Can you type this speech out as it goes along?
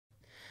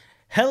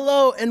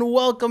Hello and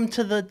welcome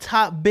to the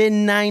Top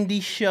Bin 90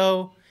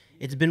 show.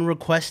 It's been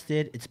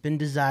requested, it's been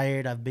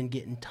desired. I've been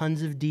getting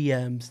tons of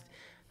DMs.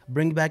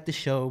 Bring back the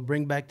show,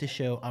 bring back the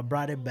show. I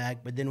brought it back,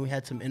 but then we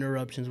had some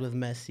interruptions with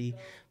Messi.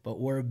 But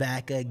we're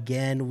back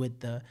again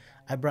with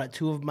I brought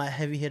two of my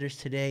heavy hitters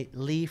today,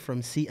 Lee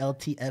from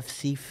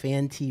CLTFC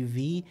Fan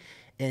TV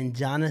and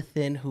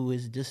Jonathan, who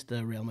is just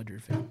a Real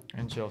Madrid fan.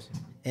 And Chelsea.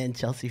 And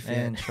Chelsea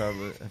fan. And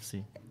Charlotte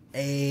FC.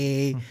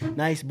 Hey,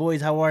 nice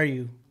boys, how are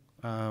you?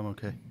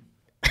 Okay.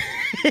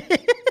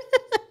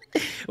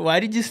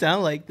 Why did you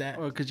sound like that?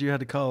 Well, because you had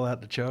to call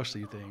out the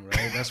Chelsea thing,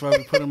 right? That's why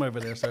we put him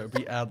over there, so it'd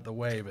be out of the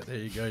way. But there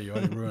you go. You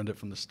already ruined it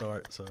from the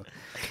start. So,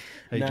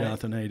 hey, Nice.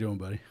 Jonathan, how you doing,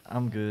 buddy?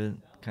 I'm good.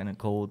 Kind of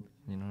cold,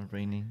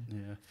 raining.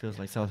 Yeah. Feels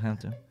like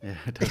Southampton. Yeah,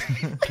 it does.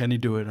 Can he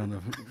do it on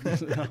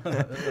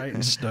the right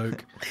in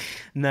Stoke?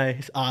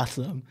 Nice,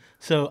 awesome.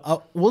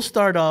 So we'll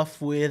start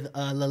off with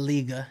La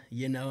Liga.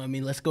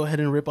 Let's go ahead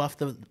and rip off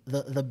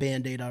the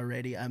Band-Aid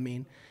already.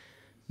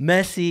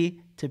 Messi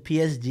to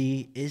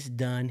PSG is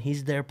done.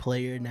 He's their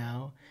player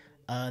now.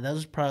 That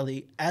was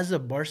probably,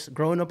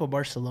 growing up a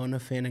Barcelona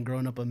fan and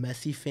growing up a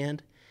Messi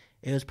fan,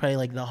 it was probably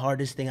like the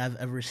hardest thing I've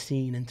ever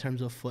seen in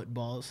terms of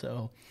football.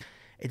 So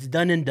it's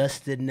done and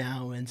dusted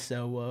now. And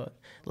so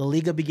La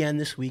Liga began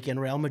this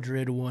weekend. Real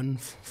Madrid won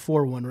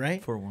 4-1,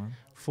 right? 4-1.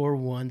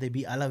 4-1. They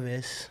beat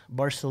Alaves.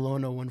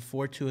 Barcelona won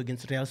 4-2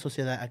 against Real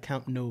Sociedad at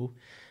Camp Nou.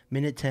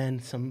 Minute 10,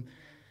 some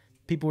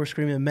people were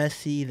screaming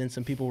Messi, then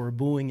some people were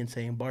booing and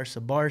saying Barca,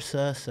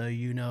 Barca. So,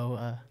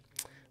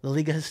 La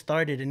Liga has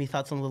started. Any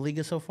thoughts on La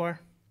Liga so far?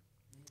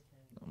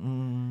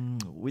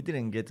 We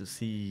didn't get to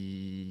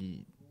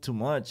see too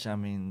much.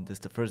 This is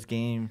the first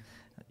game.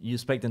 You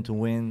expect them to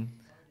win.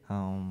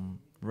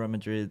 Real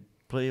Madrid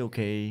play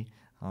okay.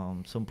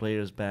 Some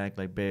players back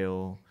like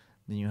Bale.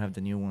 Then you have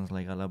the new ones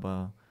like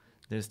Alaba.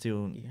 There's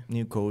still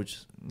new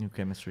coach, new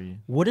chemistry.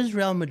 What is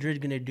Real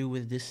Madrid going to do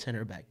with this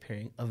center back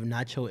pairing of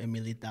Nacho and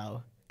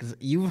Militao? Because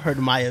you've heard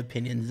my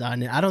opinions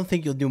on it. I don't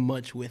think you'll do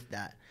much with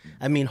that.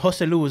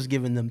 Jose Lu was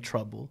giving them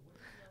trouble.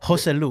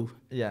 Jose Lu.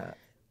 Yeah.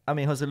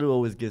 Jose Lu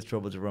always gives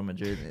trouble to Real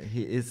Madrid.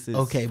 He is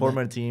his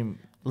former team.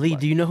 Lee,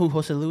 do you know who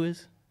Jose Lu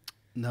is?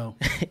 No.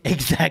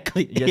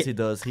 Exactly. Yes, he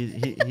does.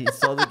 He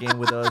saw the game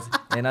with us,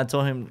 and I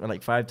told him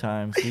like 5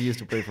 times. He used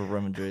to play for Real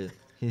Madrid.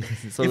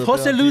 If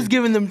Jose Lu's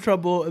giving them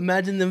trouble,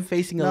 imagine them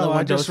facing a Lewandowski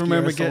I just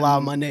remember or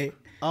Salah Mane.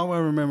 All I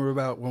remember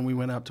about when we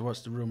went out to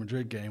watch the Real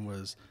Madrid game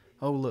was,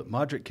 oh, look,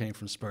 Modric came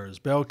from Spurs.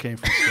 Bell came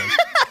from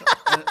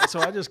Spurs. So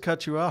I just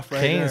cut you off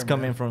right Kane's there,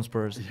 coming man. from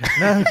Spurs.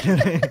 No, I'm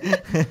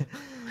kidding.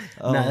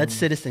 No, that's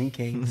Citizen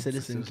Kane.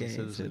 Citizen Kane.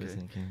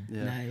 Citizen Kane.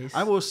 Yeah. Nice.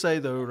 I will say,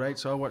 though, right,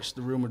 so I watched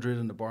the Real Madrid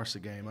and the Barca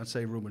game. I'd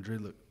say Real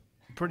Madrid looked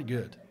pretty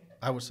good.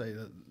 I would say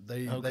that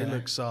they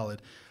look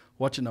solid.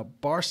 Watching a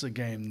Barca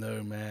game,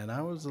 though, man,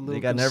 I was a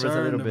little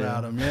concerned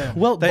about them. Yeah.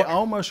 Well, they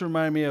almost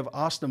remind me of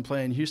Austin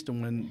playing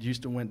Houston when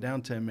Houston went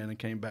down 10 men and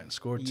came back and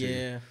scored 2.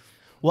 Yeah.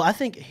 Well, I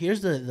think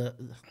here's this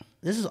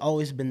has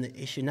always been the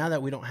issue. Now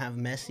that we don't have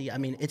Messi,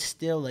 it's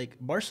still like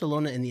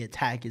Barcelona in the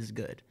attack is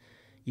good.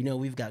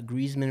 We've got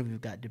Griezmann,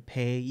 we've got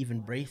Depay,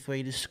 even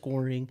Braithwaite is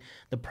scoring.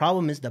 The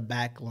problem is the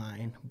back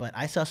line. But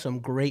I saw some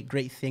great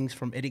things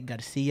from Eric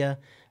Garcia,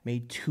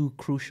 made 2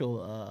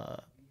 crucial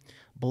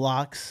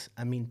blocks.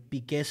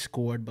 Piqué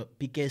scored, but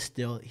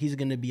Piqué he's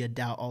going to be a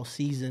doubt all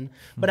season.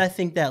 But I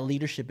think that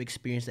leadership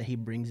experience that he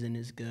brings in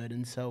is good.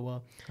 And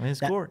so he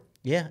scored.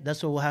 Yeah,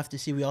 that's what we'll have to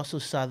see. We also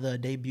saw the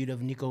debut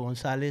of Nico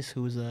Gonzalez,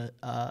 who's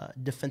a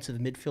defensive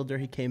midfielder.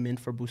 He came in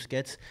for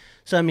Busquets.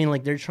 So,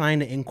 they're trying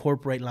to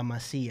incorporate La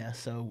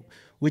Masia,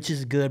 which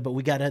is good. But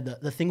we got to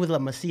 – the thing with La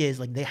Masia is,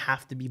 they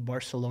have to be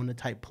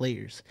Barcelona-type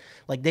players.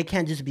 They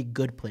can't just be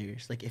good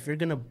players. If you're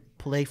going to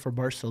play for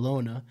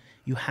Barcelona,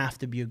 you have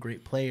to be a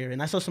great player.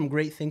 And I saw some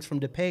great things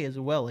from Depay as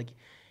well.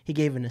 He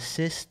gave an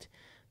assist.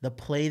 The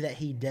play that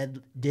he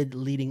did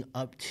leading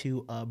up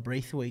to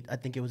Braithwaite, I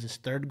think it was his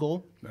 3rd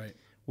goal. Right.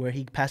 Where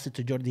he passed it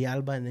to Jordi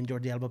Alba, and then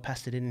Jordi Alba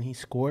passed it in and he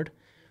scored.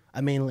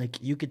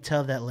 You could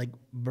tell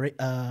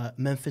that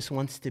Memphis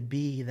wants to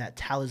be that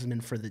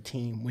talisman for the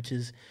team,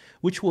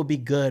 which will be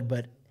good.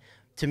 But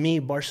to me,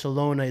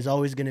 Barcelona is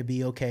always going to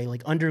be okay.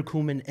 Under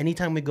Koeman,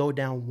 anytime we go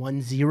down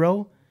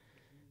 1-0,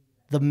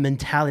 the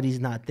mentality's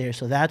not there.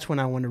 So that's when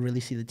I want to really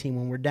see the team.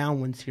 When we're down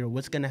 1-0,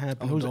 what's going to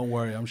happen? Oh, don't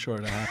worry. I'm sure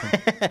it'll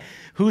happen.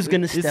 Who's going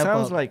to step up? It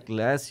sounds like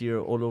last year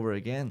all over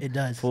again. It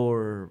does.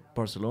 For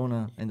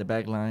Barcelona in the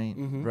back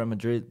line, Real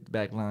Madrid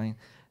back line.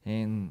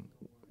 And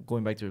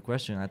going back to your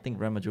question, I think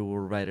Real Madrid will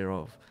write it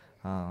off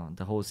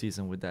the whole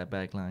season with that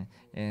back line.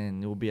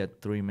 And it will be a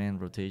 3-man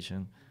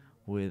rotation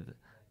with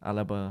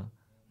Alaba,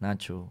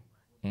 Nacho,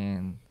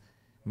 and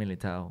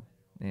Militao.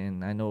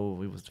 And I know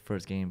it was the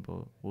first game,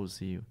 but we'll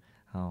see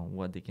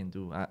what they can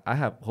do. I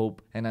have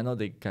hope, and I know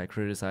they got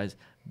criticized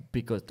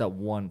because that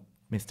one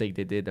mistake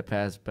they did, the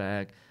pass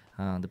back,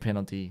 the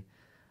penalty,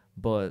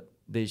 but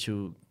they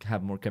should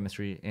have more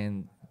chemistry.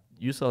 And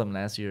you saw them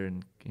last year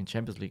in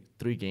Champions League,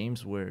 3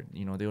 games where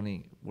they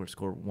only were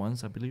scored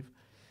once, I believe.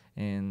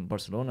 And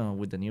Barcelona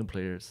with the new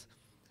players,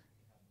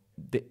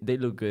 they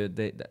look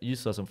good. You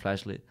saw some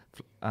flashes.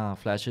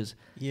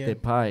 Yeah.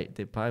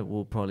 Depay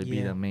will probably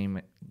be the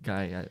main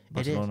guy at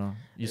Barcelona.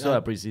 You saw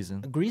that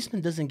preseason.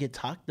 Griezmann doesn't get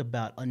talked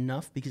about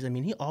enough because, I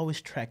mean, he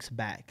always tracks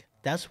back.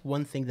 That's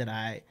one thing that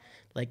I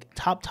like.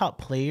 Top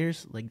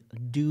players like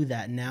do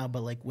that now,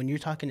 but like when you're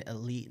talking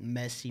elite,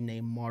 Messi,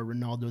 Neymar,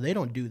 Ronaldo, they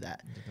don't do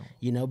that.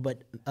 You know,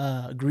 but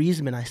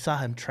Griezmann, I saw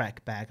him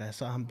track back. I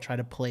saw him try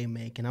to play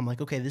make, and I'm like,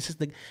 okay, this is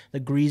the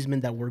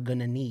Griezmann that we're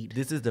gonna need.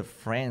 This is the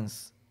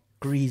France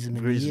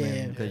Griezmann,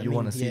 yeah, that you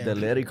want to see, the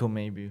Atletico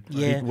maybe.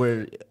 Yeah,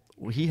 where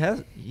he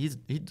does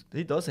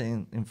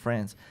it in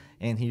France,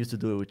 and he used to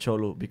do it with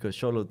Cholo because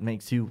Cholo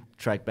makes you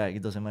track back.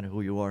 It doesn't matter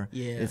who you are.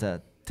 Yeah, it's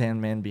a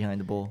 10 men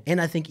behind the ball. And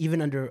I think even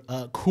under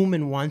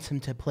Koeman wants him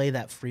to play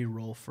that free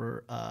role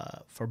for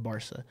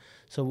Barca.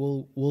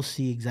 So we'll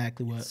see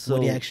exactly what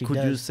he actually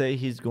does. Could you say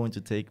he's going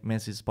to take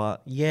Messi's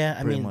spot? Yeah,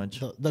 I mean,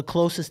 much. The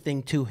closest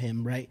thing to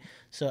him, right?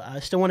 So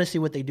I still want to see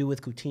what they do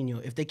with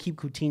Coutinho. If they keep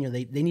Coutinho,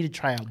 they need to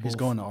try out both. He's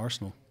going to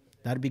Arsenal.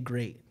 That'd be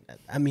great.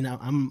 I mean,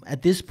 I'm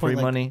at this point.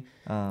 Free money,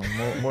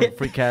 more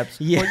free caps.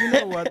 Yeah. Well, you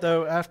know what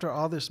though? After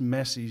all this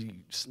messy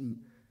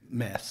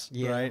mess,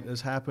 right,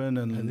 has happened,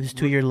 and this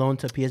 2-year loan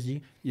to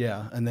PSG.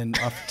 Yeah, and then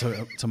off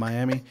to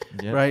Miami,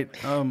 yeah. right?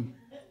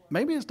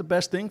 Maybe it's the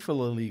best thing for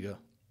La Liga.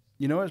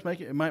 You know,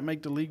 it might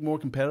make the league more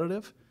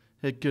competitive.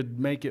 It could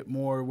make it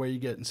more where you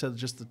get, instead of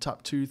just the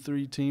top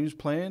 2-3 teams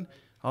playing,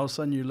 all of a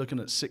sudden you're looking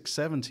at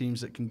 6-7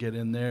 teams that can get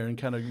in there and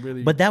kind of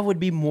really. But that would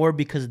be more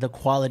because the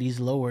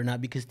quality's lower,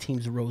 not because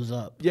teams rose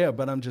up. Yeah,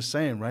 but I'm just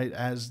saying, right?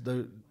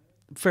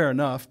 Fair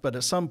enough, but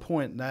at some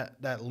point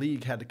that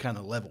league had to kind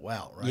of level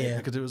out, right? Yeah.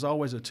 Because it was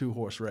always a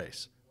 2-horse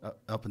race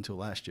up until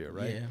last year,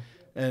 right? Yeah.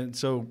 And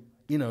so,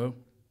 you know,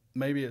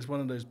 maybe it's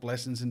one of those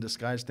blessings in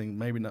disguise things.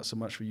 Maybe not so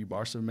much for you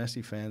Barca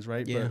Messi fans,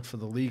 right? Yeah. But for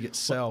the league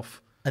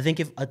itself. I think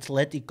if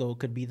Atletico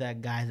could be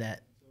that guy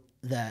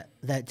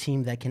that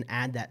team that can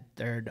add that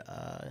third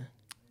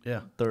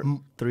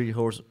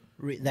three-horse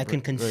that can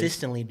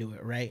consistently do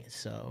it, right?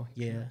 So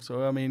yeah.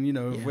 So I mean, you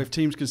know,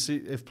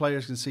 if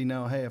players can see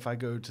now, hey, if I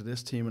go to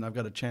this team and I've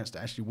got a chance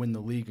to actually win the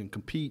league and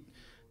compete,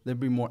 they'd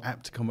be more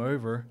apt to come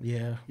over.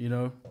 Yeah. You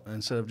know,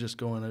 instead of just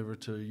going over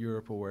to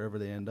Europe or wherever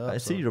they end up. I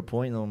see your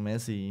point on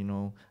Messi, you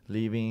know,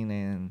 leaving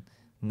and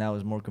now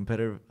it's more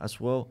competitive as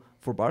well.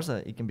 For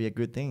Barca, it can be a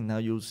good thing. Now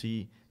you'll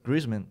see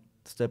Griezmann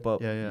step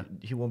up. Yeah.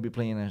 He won't be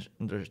playing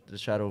under the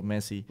shadow of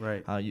Messi.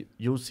 Right.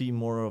 You'll see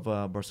more of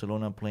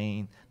Barcelona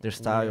playing their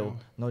style,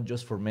 not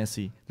just for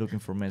Messi, looking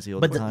for Messi all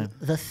but the time.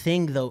 The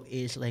thing, though,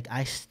 is, like,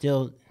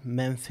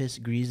 Memphis,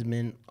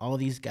 Griezmann, all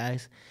these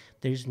guys,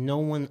 there's no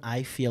one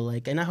I feel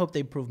like, and I hope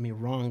they prove me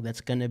wrong,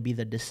 that's going to be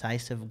the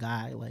decisive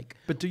guy. Like,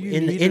 but do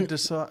you need a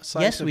decisive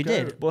guy? Yes, we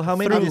did. Well, how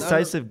many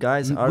decisive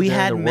guys are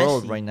there in the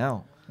world right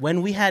now?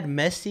 When we had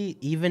Messi,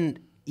 even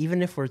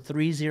if we're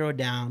 3-0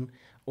 down,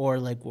 or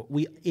like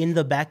we in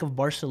the back of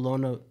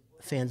Barcelona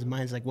fans'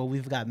 minds, like, well,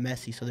 we've got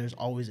Messi, so there's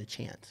always a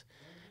chance.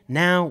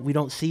 Now we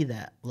don't see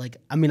that. Like,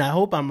 I mean, I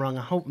hope I'm wrong.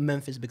 I hope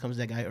Memphis becomes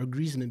that guy or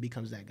Griezmann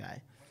becomes that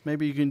guy.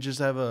 Maybe you can just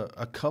have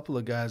a couple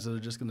of guys that are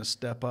just going to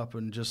step up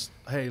and just,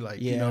 hey, like,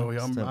 you know,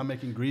 I'm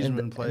making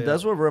Griezmann play. And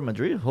that's what Real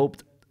Madrid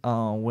hoped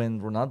when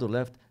Ronaldo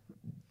left.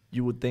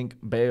 You would think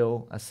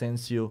Bale,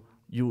 Asensio,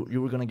 you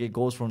were going to get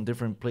goals from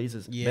different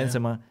places. Yeah.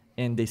 Benzema.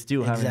 And they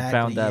still haven't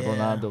found that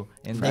Ronaldo.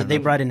 And they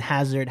brought in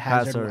Hazard.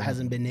 Hazard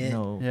hasn't been in.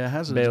 No. Yeah,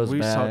 Hazard.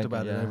 We've talked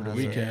about it over the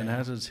weekend.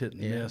 Hazard's hit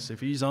and miss. If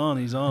he's on,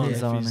 he's on.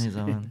 He's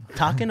on.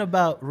 Talking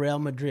about Real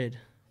Madrid,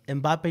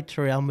 Mbappe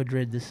to Real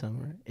Madrid this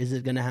summer. Is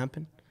it going to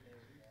happen?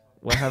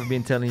 What I've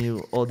been telling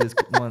you all these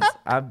months,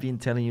 I've been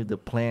telling you the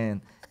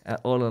plan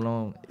all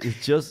along.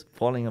 It's just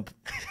falling up.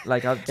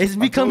 Like it's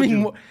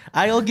becoming more.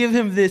 I'll give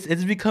him this.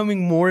 It's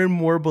becoming more and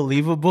more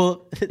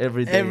believable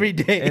every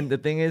day. And the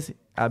thing is,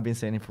 I've been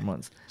saying it for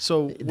months.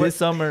 So this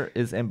summer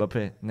is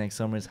Mbappe. Next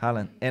summer is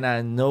Haaland. And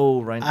I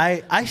know right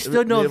now. I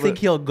still don't think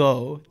he'll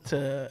go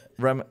to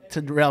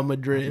Real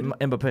Madrid.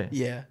 Mbappe.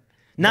 Yeah.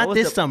 Not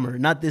this summer.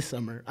 Not this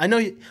summer. I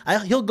know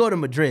he'll go to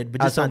Madrid,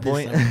 but just not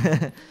this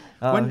summer.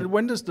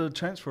 When does the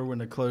transfer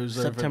window close?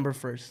 September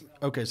 1st.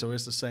 Okay, so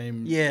it's the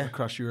same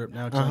across Europe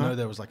now. Because I know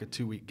there was like a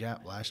 2-week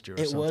gap last year.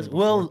 It was.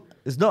 Well,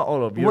 it's not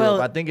all of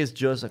Europe. I think it's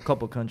just a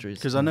couple countries.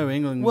 Because I know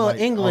England. Well,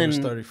 like England.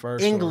 August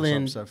 31st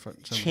England or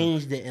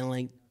changed it and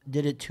like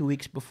did it 2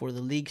 weeks before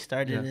the league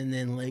started, and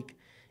then like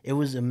it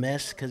was a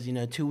mess because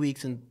 2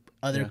 weeks and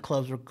other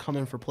clubs were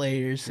coming for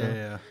players.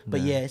 So. But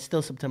it's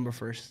still September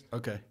 1st.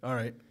 Okay, all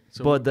right.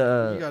 So but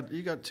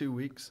you got 2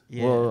 weeks.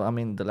 Yeah. Well, I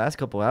mean, the last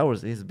couple of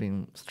hours, it's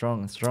been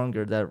strong and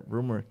stronger. That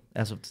rumor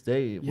as of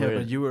today. Yeah,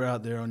 but you were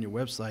out there on your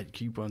website. You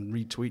keep on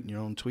retweeting your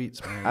own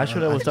tweets, man.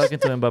 Actually, I was talking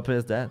to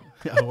Mbappe's dad.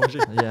 Yeah, was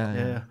you?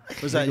 Yeah.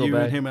 Was that you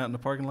and him out in the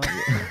parking lot?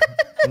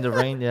 In the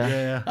rain,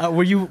 yeah.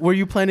 Were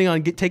you planning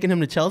on taking him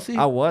to Chelsea?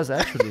 I was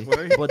actually,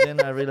 but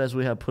then I realized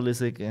we have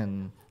Pulisic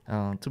and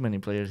too many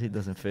players. He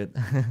doesn't fit.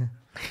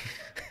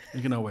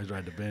 You can always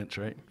ride the bench,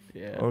 right?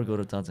 Yeah. Or go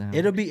to Tottenham.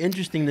 It'll be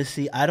interesting to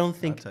see.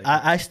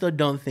 I still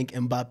don't think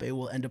Mbappe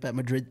will end up at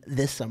Madrid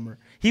this summer.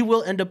 He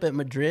will end up at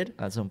Madrid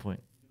at some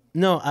point.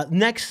 No,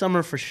 next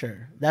summer for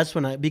sure. That's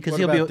when because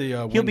What about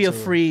he'll be a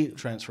free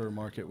transfer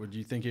market. Would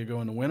you think he'll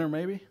go in the winter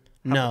maybe?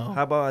 No.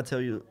 How about I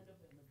tell you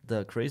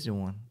the crazy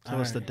one? So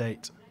what's the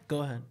date?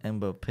 Go ahead.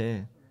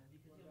 Mbappe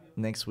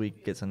next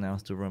week gets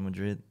announced to Real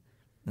Madrid,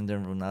 and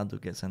then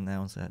Ronaldo gets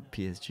announced at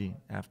PSG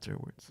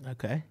afterwards.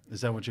 Okay.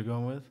 Is that what you're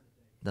going with?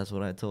 That's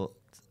what I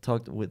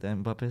talked with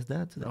Mbappe's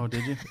dad today. Oh,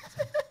 did you?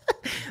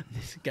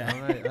 This guy.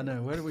 All right, I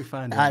know. Where did we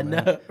find him? I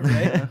man? know,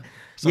 right?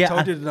 So I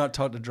told you to not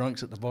talk to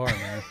drunks at the bar,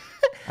 man.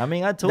 I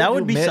mean, I told That you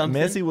would be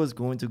something. Messi was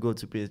going to go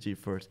to PSG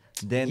first.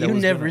 Then You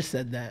never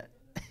said that.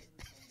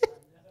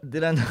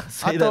 Did I not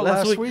say I that thought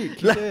last week?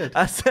 He did.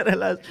 I said it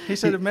last. He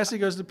said if Messi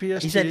goes to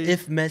PSG. He said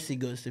if Messi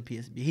goes to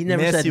PSB. He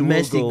never Messi said will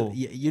Messi. go.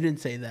 Yeah, you didn't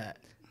say that.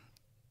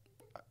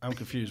 I'm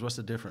confused. What's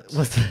the difference?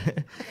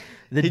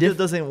 He just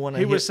doesn't want to.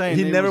 He was saying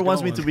he he never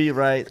was wants me going.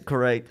 to be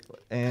correct,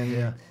 and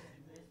Yeah.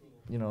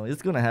 you know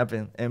it's gonna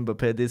happen.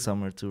 Mbappe this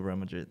summer to Real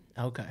Madrid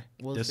Okay.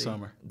 We'll This see.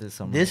 summer. this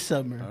summer. This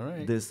summer. All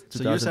right. This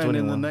So you're saying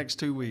in the 2021. next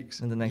 2 weeks?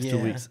 in the next Yeah, 2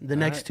 weeks. The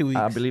next Alright. 2 weeks.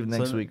 I believe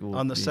next So week will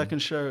on the be- second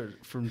show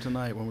from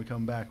tonight when we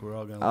come back, we're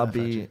all gonna. I'll laugh at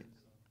be. you.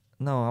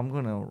 No, I'm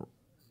gonna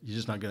You're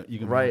just not gonna. You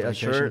can write a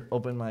shirt,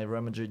 open my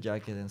Real Madrid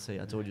jacket, and say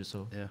 "I told you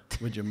so." Yeah,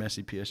 with your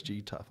Messi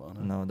PSG top on.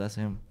 Huh? No, that's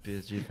him,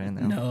 PSG fan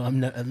now. No, I'm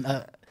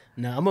not.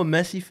 No, I'm a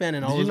Messi fan,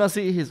 and Did always you not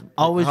see his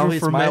always how root he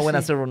for smiled when I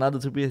Messi. said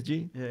Ronaldo to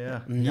PSG?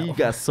 Yeah. No. He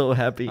got so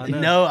happy. I know.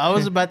 No, I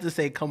was about to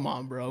say, come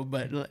on, bro,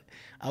 but like,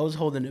 I was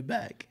holding it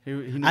back. He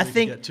knew I he could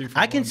think get 2 for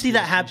I can 1 see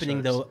that PSG happening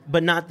shirts. though,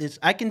 but not this.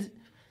 I can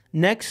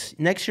next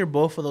year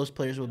both of those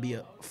players will be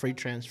a free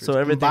transfer. So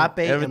everything, Mbappe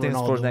and everything's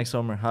for Ronaldo. next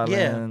summer. Haaland,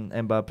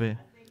 Yeah. Mbappe.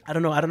 I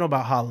don't know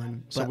about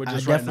Holland. So but we're I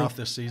just writing definitely- off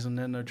this season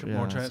then. No Yeah,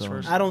 more so-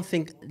 transfers. I don't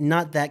think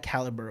not that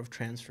caliber of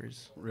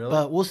transfers. Really?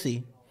 But we'll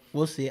see.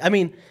 We'll see. I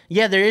mean,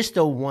 yeah, there is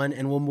still one,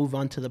 and we'll move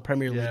on to the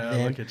Premier League. Yeah,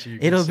 then look at you.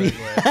 It'll Good be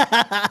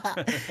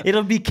segue.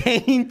 it'll be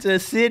Kane to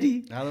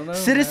City. I don't know,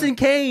 Citizen man.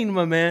 Kane,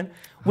 my man.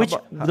 Which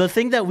about- the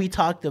thing that we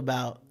talked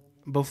about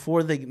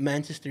before the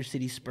Manchester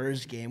City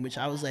Spurs game, which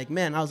I was like,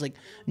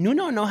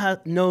 Nuno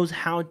knows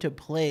how to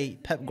play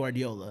Pep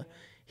Guardiola.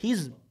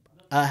 He's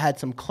had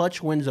some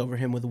clutch wins over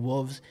him with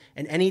Wolves,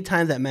 and any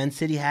time that Man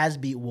City has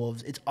beat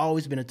Wolves, it's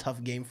always been a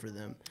tough game for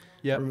them.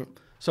 Yeah.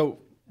 So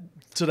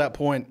to that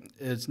point,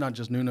 it's not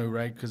just Nuno,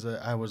 right? Because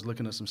I was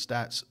looking at some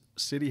stats.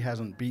 City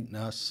hasn't beaten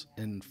us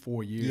in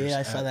 4 years. Yeah,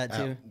 I saw at- that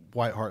too. at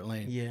White Hart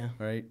Lane. Yeah.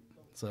 Right.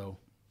 So,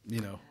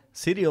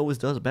 City always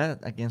does bad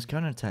against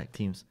counterattack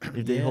teams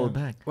if they Yeah. hold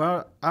back.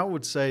 Well, I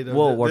would say that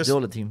Well, this,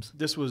 Guardiola teams.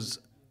 this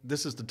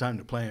is the time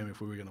to play him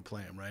if we were going to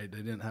play him, right? They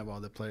didn't have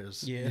all the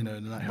players, Yeah. they're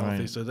not healthy,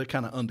 Right. so they're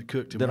kind of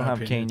undercooked. In They my don't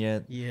have opinion. Kane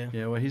yet. Yeah.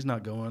 Yeah, well, he's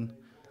not going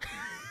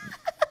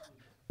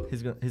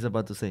He's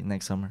about to say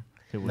next summer.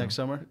 He will. next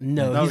summer.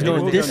 No, he's he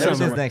going will this go summer.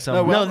 Everything's next No,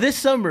 summer. well, No, this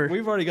summer.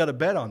 We've already got a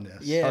bet on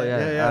this. Yeah. Oh,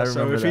 yeah. yeah. I So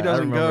remember if he that. I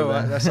doesn't remember go,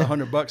 that. that's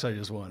 $100 I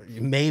just won.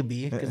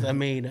 Maybe, because I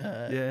mean,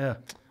 Yeah.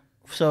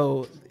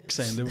 so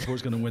Saying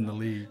Liverpool's going to win the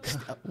league.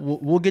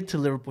 we'll get to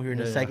Liverpool here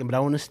in a Yeah. second, but I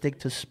want to stick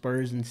to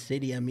Spurs and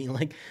City. I mean,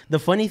 like, the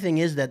funny thing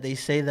is that they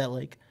say that,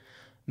 like,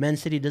 Man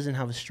City doesn't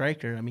have a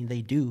striker. I mean,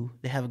 they do.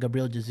 They have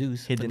Gabriel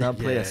Jesus. He but did they- not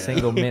play Yeah. a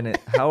single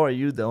minute. How are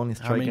you the only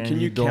striker? I mean, can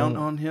and you count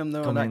don't on him, though,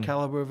 come on that in?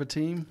 caliber of a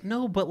team?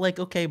 No, but, like,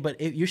 okay, but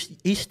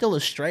he's still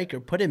a striker.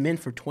 Put him in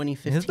for 20,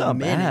 15 He's not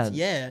minutes. bad.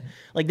 Yeah.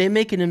 Like, they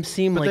making him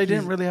seem But like they he's-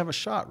 didn't really have a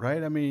shot,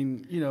 right? I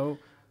mean,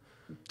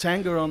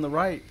 Tanger on the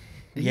right.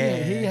 Yeah,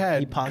 he he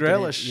had pocketed it,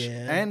 Grealish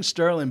yeah. and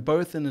Sterling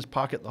both in his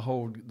pocket the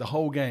whole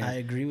game. I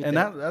agree with and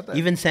that.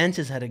 Even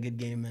Sanchez had a good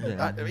game, man.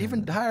 Yeah.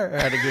 even Dyer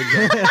had a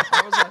good game.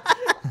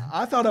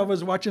 I thought I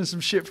was watching some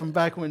shit from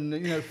back when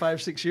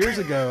 5-6 years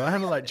ago. I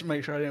had to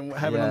make sure I didn't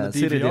have it on the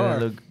City DVR. didn't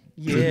look too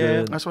Yeah.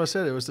 good. That's what I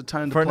said. It was the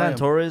time to play Fernand him.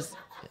 Torres,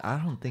 I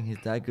don't think he's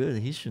that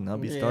good. He should not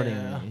be starting.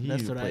 He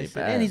that's what I played said.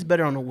 bad. And he's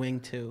better on the wing,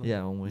 too.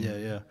 Yeah, on wing.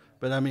 Yeah.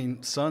 But I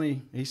mean,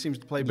 Sonny, he seems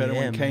to play better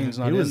Yeah, when Kane's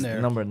man. not He was in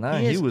there. number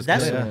 9. He He is- was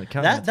that's- good on the That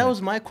counterattack. was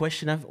my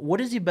question.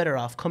 What is he better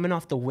off, coming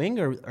off the wing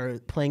or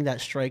playing that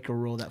striker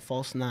role, that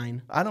false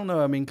 9? I don't know.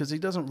 I mean, because he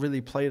doesn't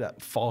really play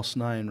that false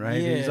 9, right?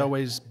 Yeah. He's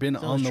always been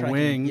He's on always the striking,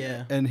 wing,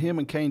 yeah. and him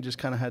and Kane just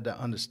kind of had to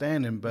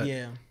understand him. But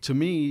Yeah. to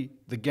me,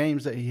 the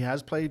games that he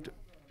has played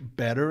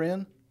better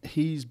in,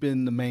 he's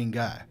been the main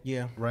guy.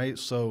 Yeah. Right.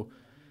 So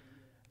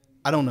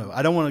I don't know.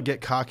 I don't want to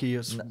get cocky.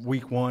 It's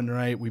week 1,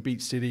 right? We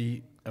beat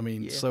City. I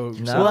mean, so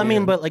No. Well, I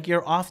mean, Yeah. but like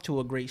you're off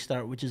to a great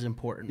start, which is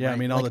important. Yeah, I right?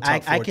 mean, all Like, the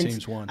top four can,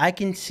 teams won. I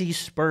can see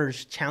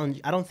Spurs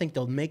challenge. I don't think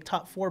they'll make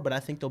top 4, but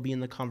I think they'll be in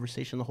the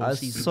conversation the whole I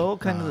season. saw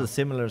kind of the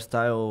similar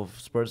style of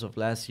Spurs of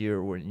last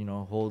year, where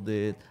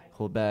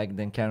hold back,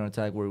 then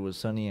counterattack, where it was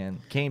Sonny and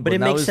Kane. but it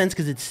now makes it's sense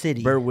because it's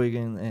City.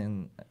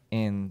 Berwigan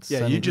and yeah,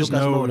 Sonny. you just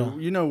Lucas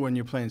know, Moura. when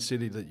you're playing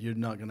City that you're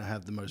not going to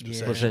have the most Yeah.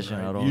 possession, Possession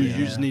right? at all, You, yeah.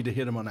 you just need to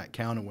hit them on that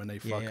counter when they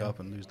fuck Yeah. up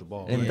and lose the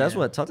ball. and Yeah. that's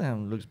what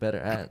Tottenham looks better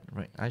at,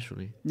 right?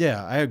 Actually,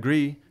 Yeah, I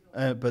agree.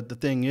 But the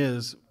thing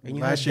is, And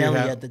you had last year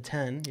Dele at the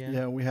 10.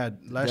 yeah, we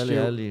had last Dele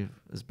year. Alli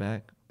is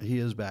back. He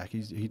is back.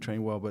 He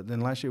trained well, but then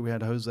last year we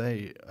had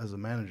Jose as a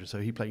manager, so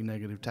he played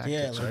negative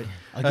tactics, like,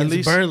 right?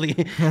 Against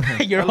Burnley,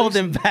 you're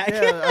holding back.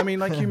 Yeah, I mean,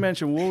 like you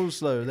mentioned, Wolves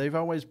though, they've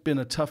always been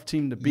a tough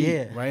team to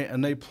beat, right?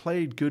 And they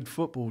played good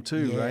football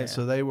too, right?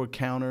 So they were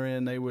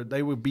countering, they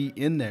would be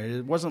in there.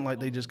 It wasn't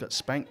like they just got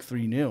spanked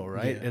 3-0,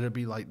 right? Yeah. It'd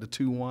be like the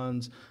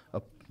 2-1s,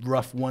 a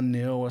rough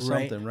 1-0 or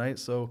something, right?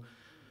 So,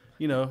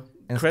 you know.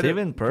 And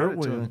Steven Perr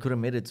could have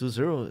made it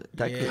 2-0.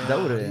 That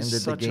would have ended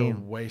the game. Such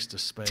a waste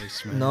of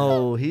space, man.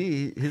 No,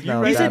 he's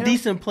not. He's a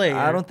decent player.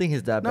 I don't think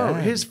he's that bad. No,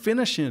 his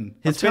finishing.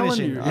 His I'm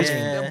finishing. telling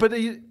you. But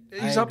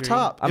he's up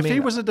top. If he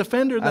was a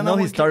defender, then I know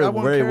he started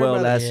very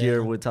well last it.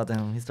 year with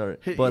Tottenham. He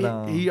started,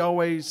 but he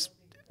always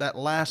that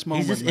last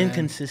moment. He's just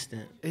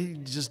inconsistent. He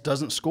just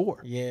doesn't score.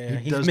 Yeah,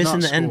 he's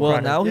missing the end.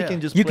 Well, now he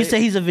can just. You can say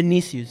he's a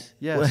Vinicius.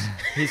 Yes, well,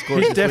 he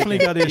scored. He's definitely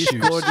got issues.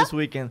 He scored this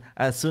weekend.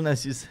 As soon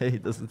as you say he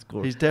doesn't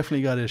score, he's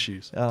definitely got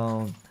issues.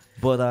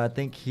 But I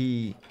think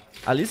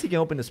at least he can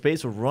open the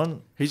space or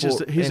run. He's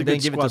a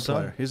good squad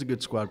player. He's a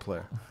good squad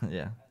player.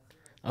 Yeah.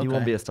 Okay. He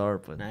won't be a star,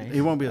 but he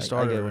won't be a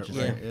starter. I get what you're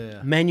saying.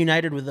 Yeah. Man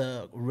United with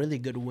a really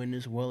good win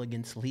as well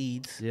against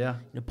Leeds. Yeah.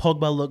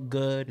 Pogba looked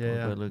good.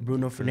 Yeah.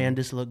 Bruno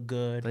Fernandes looked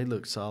good. They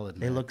look solid.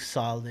 They look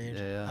solid.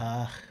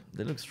 Yeah.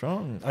 They look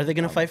strong. Are they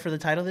going to fight for the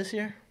title this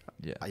year?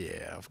 Yeah.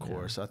 Yeah, of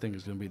course. I think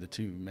it's going to be the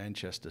two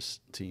Manchester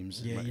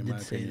teams. Yeah, in my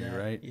opinion,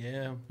 right?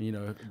 Yeah. You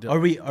know. Are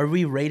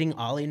we rating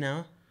Ollie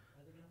now?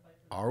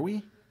 Are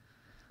we?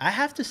 I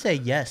have to say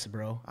yes,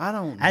 bro. I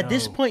don't know. At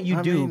this point, you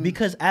I do. mean,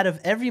 because out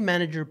of every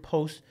manager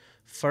post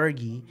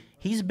Fergie,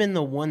 he's been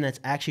the one that's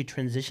actually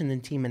transitioned the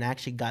team and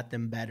actually got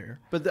them better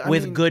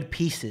with good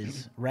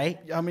pieces, right?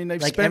 I mean,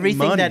 they've like spent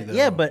everything money, that. though.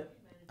 Yeah, but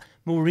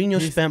Mourinho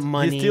spent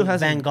money. still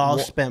hasn't Van Gaal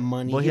spent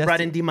money. He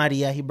brought in Di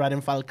Maria. He brought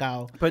in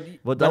Falcao.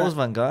 But that was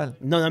Van Gaal.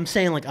 No, I'm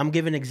saying like I'm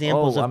giving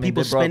examples of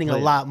people they brought spending a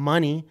lot of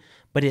money,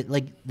 but it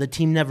like the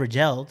team never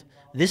gelled.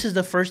 This is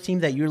the first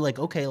team that you're like,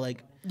 okay,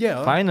 like.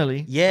 Yeah.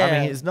 Finally. Yeah. I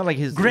mean, it's not like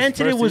his.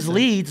 Granted, his it was season.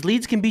 Leeds.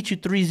 Leeds can beat you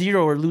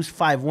 3-0 or lose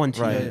 5-1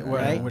 to Right. you.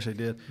 Right. I wish they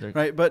did.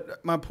 Right.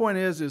 But my point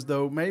is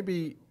though,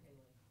 maybe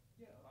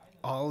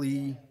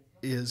Ollie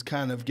is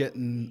kind of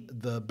getting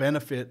the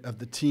benefit of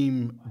the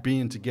team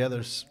being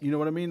together. You know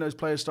what I mean? Those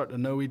players start to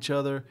know each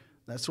other,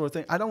 that sort of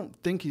thing. I don't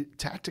think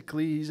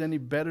tactically he's any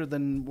better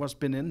than what's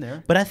been in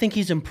there. But I think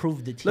he's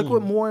improved the team. Look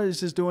what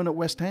Moyes is doing at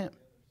West Ham.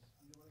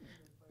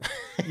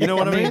 You know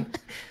what I mean?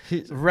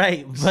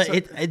 Right,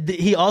 but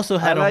he also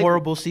had a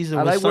horrible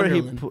season with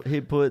Sunderland. Where he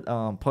put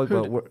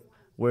Pogba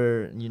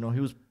where you know he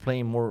was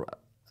playing more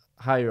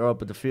higher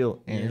up at the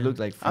field, and it looked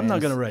like I'm not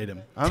going to rate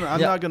him. I'm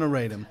not going to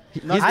rate him. He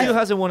still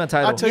hasn't won a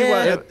title. I'll tell you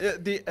what,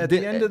 at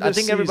the end of this I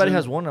think everybody season,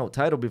 has won a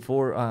title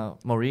before.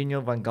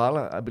 Mourinho, Van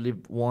Gaal, I believe,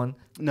 won.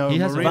 No, he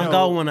Mourinho, Van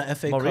Gaal won a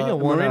FA Cup. Mourinho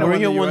won the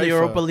UEFA.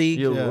 Europa League,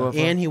 Yeah.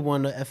 and he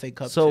won the FA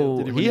Cup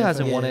So too. he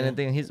hasn't FA? won Yeah.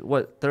 anything. He's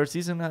third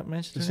season at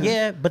Manchester United?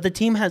 Yeah, but the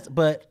team has.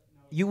 But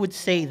you would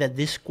say that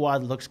this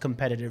squad looks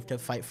competitive to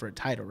fight for a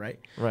title, right?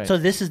 Right. So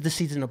this is the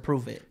season to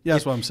prove it. Yeah,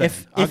 that's what I'm saying.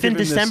 If in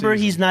December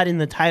he's not in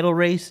the title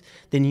race,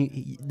 then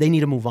they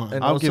need to move on.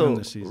 And I'll also, give him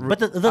this season.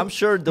 But I'm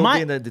sure they'll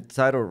be in the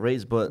title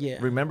race, but Yeah.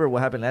 remember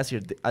what happened last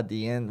year at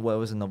the end, what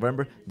was in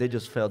November? They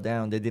just fell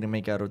down. They didn't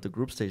make out of the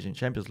group stage in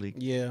Champions League.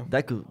 Yeah.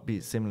 That could be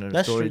a similar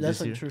That's story true. That's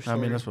this a year. true I story.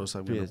 mean, that's what it's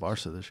like with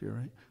Barca this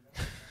year,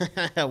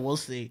 right? We'll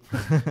see.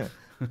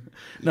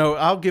 No,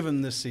 I'll give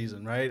him this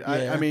season, right?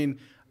 Yeah. I mean,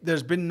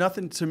 there's been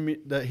nothing to me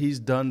that he's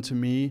done to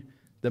me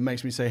that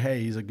makes me say, hey,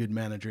 he's a good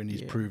manager and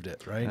he's proved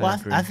it, right?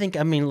 Well, I think,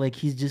 I mean, like,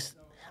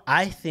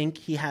 I think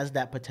he has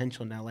that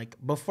potential now. Like,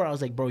 before I was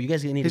like, bro, you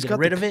guys need to get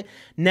rid of it.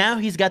 Now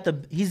he's got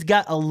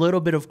a little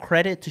bit of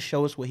credit to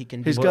show us what he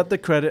can do. He's got the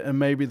credit and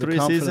maybe the 3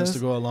 confidence seasons, to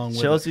go along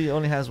with Chelsea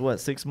only has,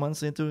 6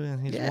 months into it?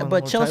 And he's won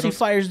but more Chelsea titles?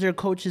 fires their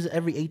coaches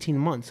every 18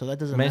 months, so that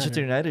doesn't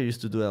Manchester matter. United used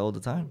to do that all the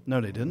time.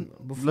 No, they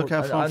didn't. Look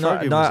how far No,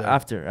 Fergie no,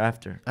 was there.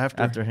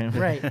 after him.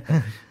 Right.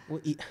 Well,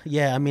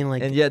 yeah, I mean,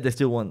 like, And yet they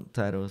still won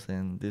titles,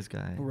 and this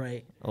guy,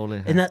 right. Ole.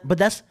 And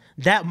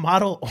that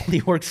model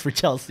only works for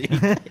Chelsea.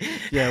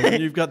 Yeah, when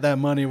you've got that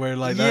money where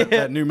like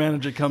that new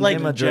manager comes Like,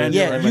 in Madrid,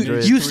 January. yeah,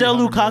 Madrid. you sell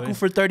 300 Lukaku million.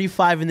 for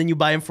 35 and then you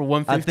buy him for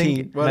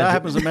 115. Well, that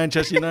happens to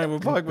Manchester United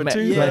with Pogba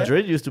too. yeah.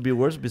 Madrid used to be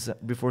worse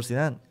before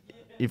Zidane.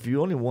 If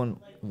you only won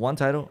one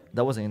title,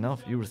 that wasn't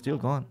enough. You were still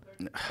gone.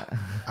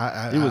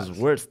 It was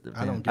worse.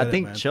 I don't I get it,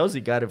 think man.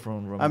 Chelsea got it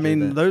from Real I Madrid mean,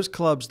 then. those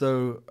clubs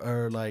though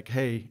are like,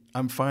 hey,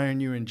 I'm firing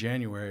you in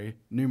January.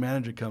 New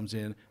manager comes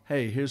in.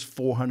 Hey, here's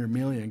 400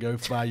 million. Go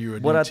buy you a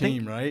But new I team,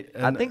 think, right?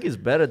 I think it's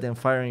better than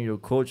firing your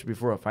coach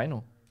before a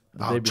final.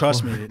 The day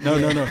Trust before. me. No.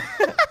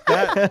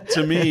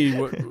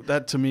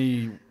 that to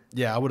me,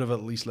 yeah, I would have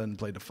at least let him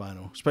play the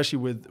final, especially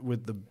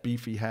with the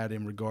beef he had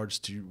in regards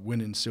to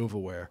winning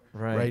silverware.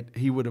 Right.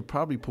 He would have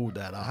probably pulled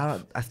that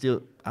off. I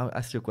still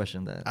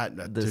question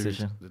that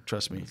decision. Dude,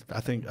 trust me.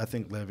 I think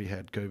Levy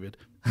had COVID.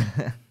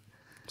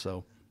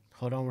 So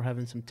Hold on, we're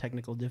having some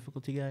technical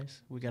difficulty,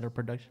 guys. We got our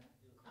production.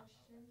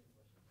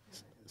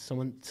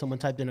 Someone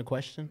typed in a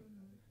question.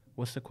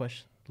 What's the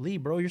question? Lee,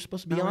 bro, you're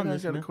supposed to be No, on I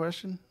this, got man. a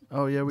question.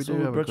 Oh yeah, we So do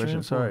we have a brought you question.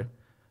 in for- Sorry.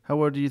 How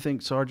well do you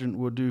think Sargent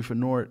will do for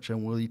Norwich,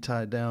 and will he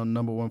tie down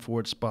number 1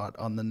 forward spot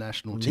on the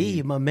national Lee,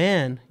 team? my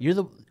man, you're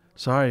the.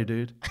 Sorry,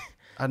 dude.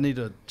 I need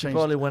to change.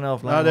 Probably went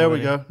offline. Oh, there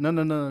we already. go.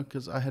 No,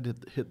 because I had to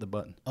hit the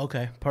button.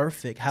 Okay,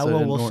 perfect. How So well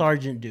then will Norwich-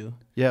 Sargent do?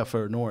 Yeah,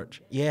 for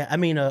Norwich. Yeah, I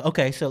mean,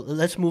 okay, so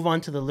let's move on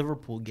to the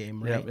Liverpool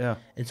game, right? Yeah.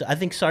 And so I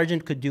think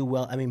Sargent could do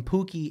well. I mean,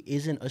 Pookie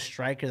isn't a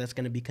striker that's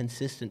going to be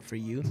consistent for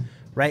you,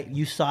 right?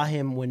 You saw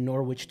him when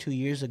Norwich 2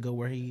 years ago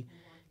where he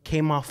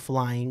came off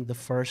flying the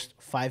first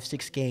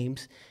 5-6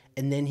 games,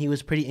 and then he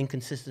was pretty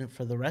inconsistent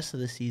for the rest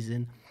of the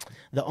season.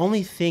 The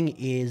only thing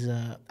is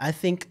I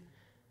think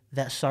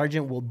that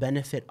Sargent will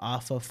benefit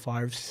off of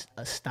Favre's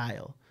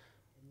style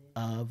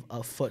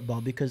of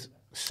football because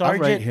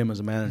Sargent... I rate him as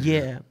a manager.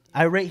 Yeah,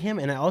 I rate him,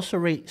 and I also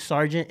rate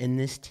Sargent in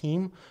this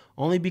team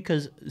only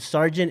because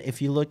Sargent,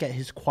 if you look at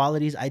his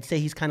qualities, I'd say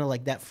he's kind of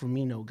like that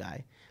Firmino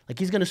guy. Like,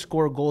 he's going to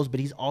score goals, but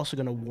he's also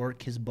going to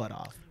work his butt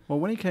off. Well,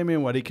 when he came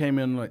in, he came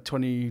in like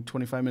 20,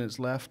 25 minutes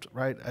left,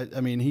 right?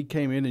 I mean, he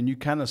came in and you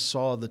kind of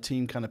saw the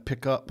team kind of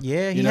pick up.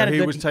 Yeah,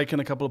 he was taking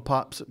a couple of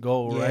pops at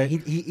goal, yeah, right?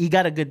 He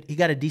got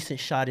a decent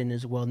shot in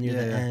as well near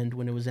the end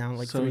when it was down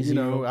like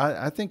 3-0.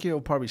 I think he'll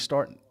probably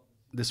start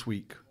this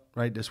week,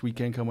 right? This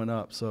weekend coming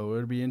up. So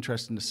it'll be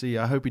interesting to see.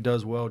 I hope he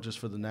does well just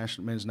for the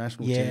men's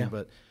national team.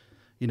 But,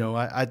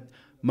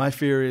 my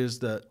fear is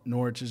that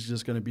Norwich is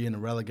just going to be in a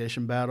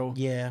relegation battle.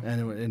 Yeah.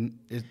 And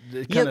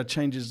it kind of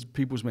changes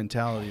people's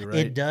mentality, right?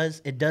 It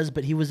does,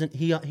 but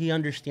he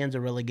understands a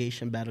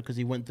relegation battle because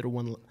he went through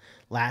one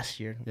last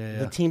year. Yeah.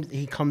 The team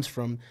he comes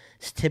from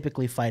is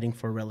typically fighting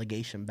for a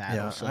relegation battle.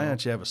 Yeah, so. I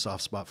actually have a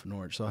soft spot for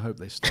Norwich, so I hope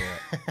they stay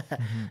up.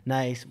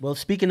 Nice. Well,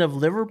 speaking of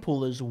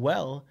Liverpool as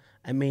well,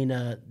 I mean,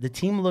 the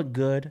team looked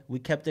good. We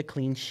kept a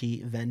clean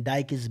sheet. Van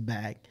Dijk is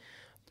back.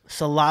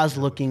 Salah's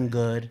looking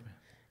good.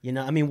 You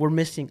know, I mean, we're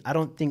missing. I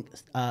don't think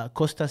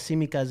Costa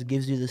Simicas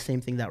gives you the same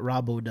thing that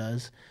Robbo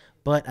does,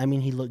 but I mean,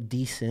 he looked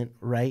decent,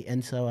 right?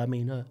 And so, I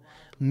mean,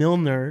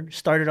 Milner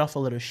started off a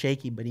little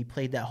shaky, but he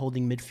played that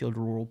holding midfield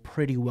role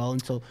pretty well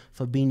until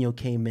Fabinho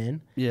came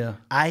in. Yeah.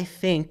 I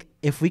think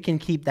if we can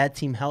keep that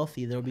team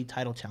healthy, they'll be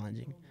title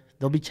challenging.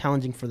 They'll be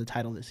challenging for the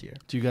title this year.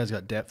 Do you guys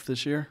got depth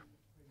this year?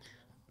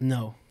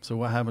 No. So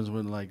what happens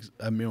when like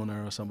a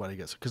Milner or somebody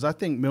gets? Because I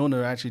think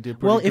Milner actually did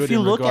pretty good. Well, if you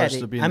in look regards at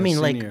to it, being I mean,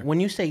 a like senior. when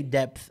you say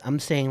depth, I'm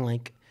saying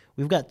like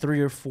we've got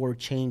 3 or 4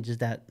 changes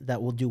that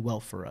will do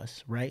well for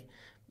us, right?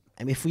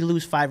 I mean, if we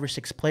lose 5 or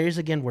 6 players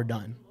again, we're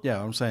done.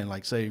 Yeah, I'm saying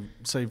like say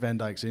Van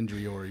Dijk's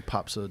injury or he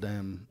pops a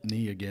damn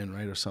knee again,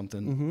 right, or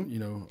something. Mm-hmm. You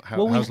know,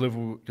 Well, how's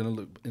Liverpool gonna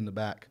look in the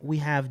back? We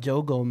have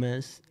Joe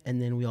Gomez,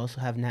 and then we also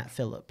have Nat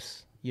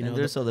Phillips. You And know,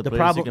 there's other the players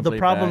problem who can the play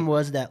problem back.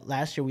 was that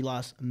last year we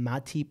lost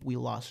Matip, we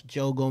lost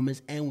Joe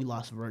Gomez, and we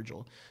lost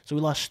Virgil. So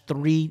we lost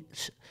three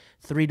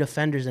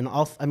defenders, and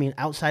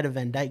outside of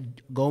Van Dijk,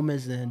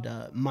 Gomez and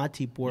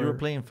Matip were You were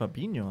playing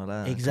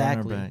Fabinho,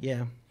 exactly, cornerback.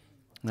 yeah.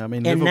 I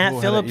mean, And Liverpool Nat had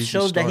an Phillips easy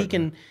showed that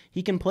start,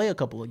 he can play a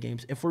couple of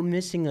games. If we're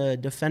missing a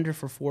defender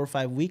for 4 or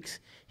 5 weeks,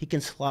 he can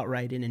slot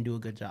right in and do a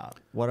good job.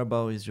 What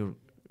about is your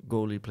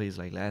goalie plays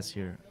like last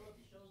year?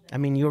 I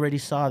mean, you already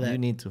saw that. You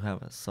need to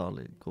have a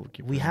solid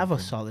goalkeeper. We have a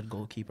solid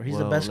goalkeeper. He's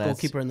the Well, best last-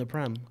 goalkeeper in the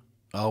Prem.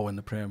 Oh, in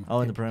the Prem.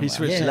 Oh, in the Prem. He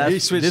switched. Yeah. He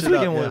switched this it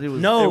weekend up, was, yeah. it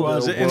was No, It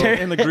was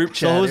in the group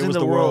chat. So who's it in was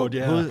the world?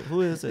 Yeah.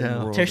 Who is it in the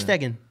Yeah. world? Ter then?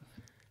 Stegen.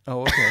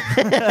 Oh,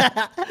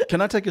 okay.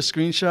 Can I take a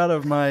screenshot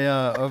of my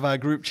of our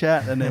group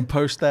chat and then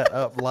post that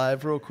up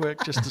live real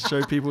quick just to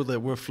show people that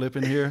we're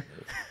flipping here,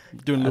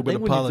 doing a I little bit think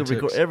of we need to politics.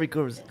 record every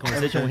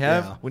conversation we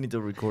have. Yeah. We need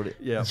to record it.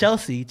 Yeah.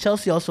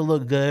 Chelsea also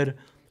looked good.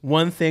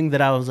 One thing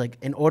that I was like,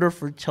 in order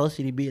for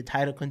Chelsea to be a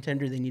title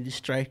contender, they need a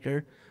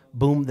striker.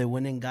 Boom, they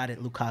went and got it,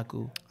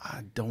 Lukaku.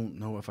 I don't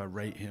know if I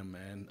rate him,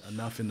 man,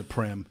 enough in the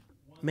Prem.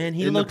 Man,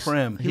 he In the looks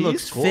Prem. he He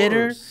looks scores.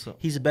 fitter.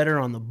 He's better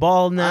on the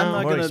ball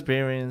now. More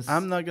experience.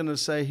 I'm not gonna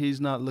say he's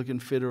not looking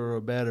fitter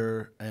or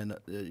better and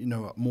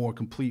a more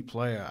complete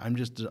player. I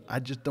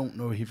just don't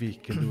know if he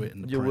can do it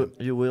in the Prem.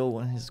 You will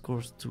when he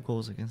scores 2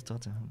 goals against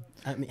Tottenham.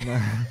 I mean,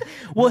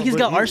 well, he's but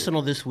got he-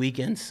 Arsenal this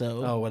weekend,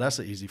 so Oh well, that's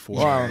an easy 4.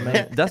 Wow,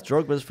 man, that's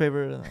Drogba's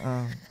favorite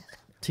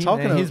team.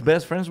 Talking And of- he's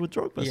best friends with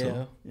Drogba. yeah.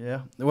 So.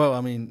 Yeah. Well,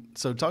 I mean,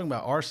 so talking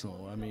about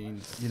Arsenal, I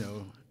mean,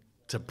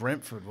 to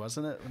Brentford,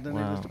 wasn't it? Then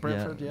they Wow, lose to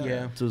Brentford.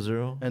 Yeah.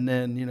 2-0. And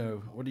then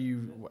what do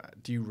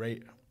you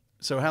rate?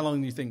 So how long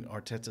do you think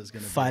Arteta's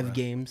going to? 5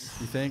 games.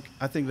 You think?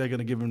 I think they're going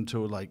to give him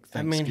till like I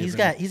Thanksgiving.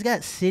 mean, he's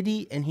got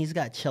City and he's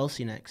got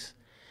Chelsea next.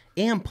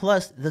 And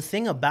plus, the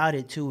thing about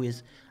it too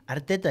is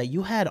Arteta,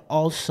 you had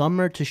all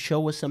summer to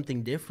show us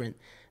something different.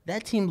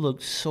 That team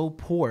looked so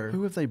poor.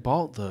 Who have they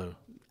bought though?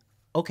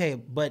 Okay,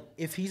 but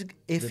if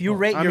you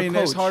rate I your mean,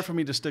 coach, it's hard for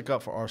me to stick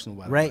up for Arsenal.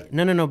 By the right?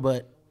 way. No,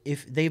 but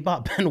if they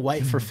bought Ben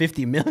White for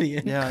 50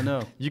 million, Yeah, I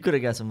know. You could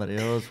have got somebody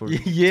else for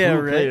Yeah, 2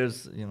 right.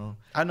 players.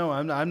 I know.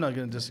 I'm not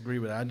going to disagree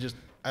with it.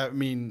 I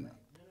mean,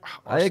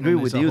 I agree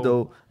Arsenal with needs a you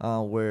whole-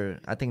 though. Where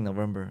I think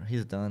November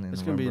he's done.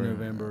 It's going to be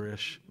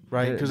November-ish,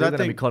 right? Because Because they're I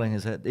gonna be think calling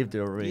his head if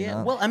they're already yeah.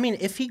 not. Well, I mean,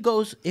 if he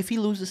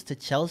loses to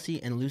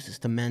Chelsea and loses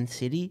to Man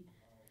City,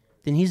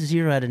 then he's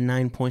 0 out of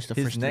 9 points the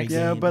His first next,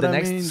 3 games. but the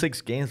next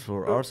 6 games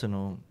for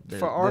Arsenal,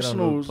 for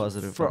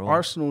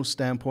Arsenal's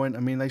standpoint, I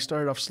mean, they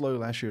started off slow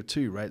last year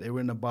too, right? They were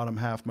in the bottom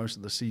half most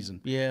of the season.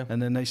 Yeah. And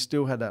then they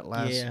still had that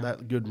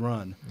that good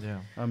run. Yeah.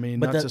 I mean,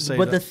 But not to say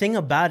the thing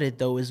about it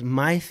though is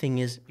my thing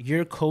is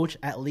your coach,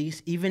 at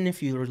least even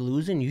if you're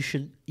losing, you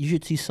should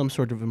see some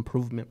sort of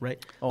improvement,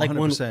 right? Oh, like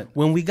 100%.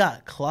 when we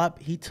got Klopp,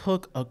 he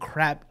took a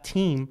crap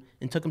team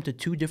and took them to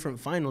 2 different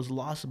finals,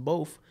 lost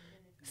both.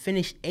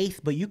 Finished 8th,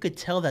 but you could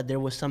tell that there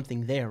was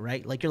something there,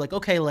 right? Like you're like,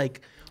 okay,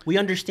 like we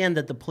understand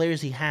that the players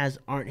he has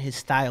aren't his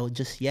style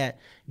just yet.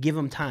 Give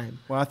him time.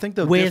 Well, I think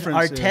the with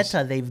difference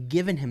Arteta, they've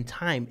given him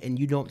time, and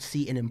you don't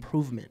see an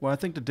improvement. Well, I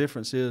think the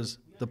difference is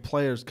the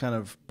players kind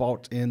of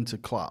bought into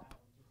Klopp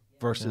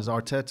versus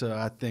Arteta.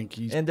 I think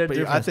he's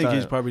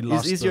he's probably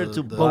lost. It's easier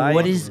to But buy.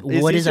 what is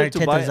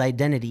Arteta's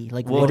identity?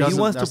 Like, Well, what he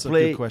wants that's to a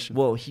play. good question.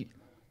 Well,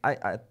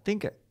 I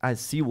think I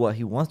see what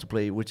he wants to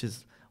play, which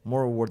is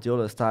more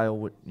Guardiola style.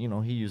 With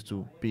he used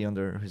to be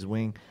under his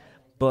wing,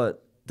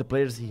 but the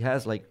players he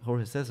has, like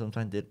Jorge says,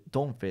 sometimes they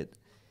don't fit,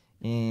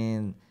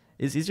 and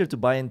it's easier to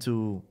buy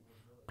into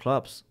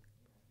Klopp's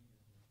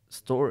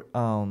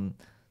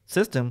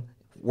system.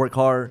 Work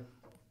hard,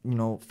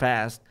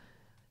 fast.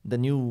 The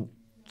new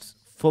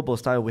football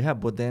style we have,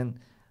 but then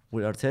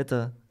with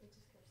Arteta,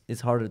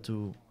 it's harder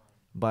to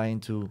buy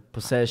into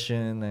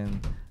possession,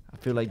 and I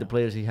feel like the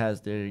players he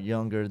has, they're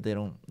younger.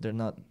 They're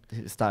not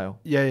his style.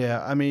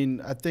 Yeah. I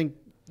mean, I think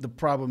the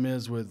problem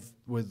is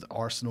with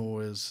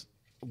Arsenal is,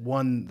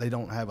 one, they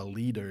don't have a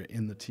leader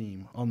in the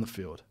team on the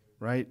field,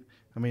 right?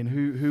 I mean,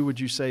 who would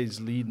you say is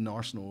leading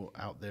Arsenal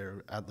out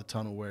there at the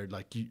tunnel where,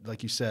 like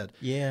you said,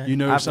 Yeah,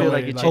 I feel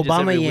like it changes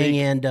every Aubameyang week.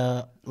 and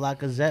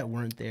Lacazette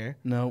weren't there.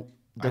 No,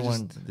 They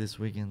weren't this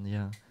weekend.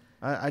 Yeah,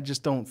 I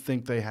just don't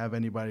think they have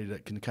anybody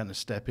that can kind of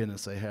step in and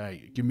say,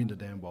 "Hey, give me the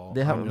damn ball."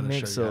 they have I'm a gonna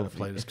mix show you how to of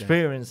play this game."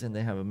 experience and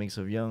they have a mix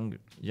of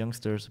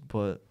youngsters,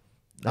 but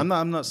I'm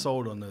not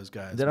sold on those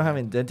guys. they don't have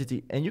man.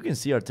 identity. And you can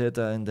see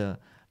Arteta in the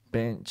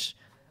bench,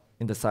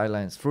 in the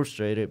sidelines,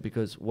 frustrated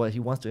because what he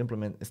wants to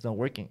implement is not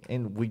working,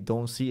 and we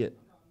don't see it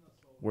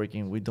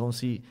working. We don't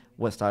see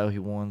what style he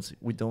wants.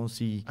 We don't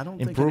see I don't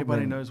think improvement.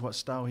 anybody knows what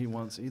style he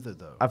wants either,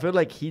 though. I feel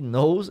like he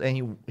knows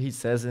and he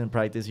says it in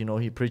practice.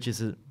 He preaches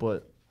it,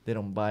 but they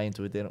don't buy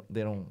into it.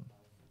 They don't.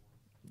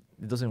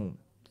 It doesn't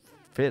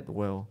fit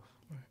well.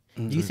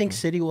 Do you think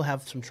City will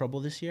have some trouble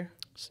this year?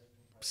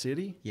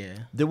 City? Yeah.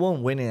 They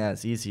won't win it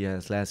as easy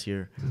as last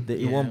year.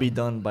 It won't be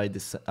done by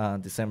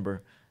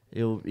December.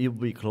 It'll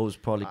be close.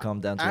 Probably come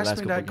down to the last Ask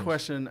me couple that games.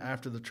 question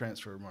after the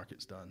transfer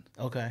market's done,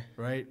 Okay.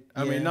 right?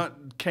 I Yeah. mean,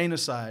 not Kane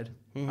aside.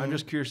 Mm-hmm. I'm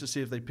just curious to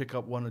see if they pick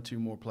up 1 or 2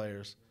 more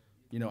players.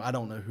 I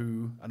don't know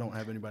who. I don't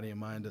have anybody in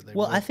mind that they.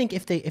 Well, will. I think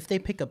if they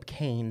pick up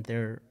Kane,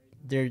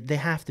 they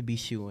have to be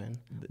shoo-in.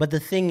 But the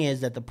thing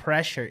is that the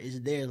pressure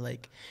is there.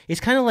 Like it's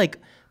kind of like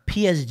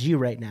PSG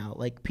right now.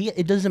 Like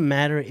it doesn't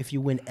matter if you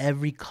win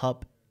every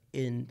cup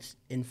in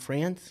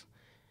France,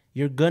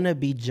 you're gonna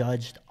be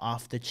judged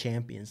off the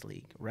Champions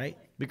League, right?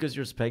 Because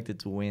you're expected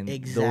to win those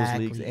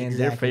Exactly, leagues, and exactly.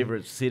 their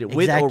favorite City,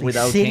 with or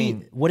without City,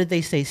 Kane. What did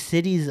they say?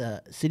 City's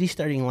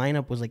starting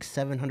lineup was like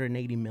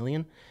 780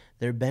 million.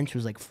 Their bench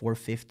was like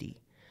 450.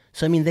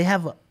 So I mean, they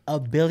have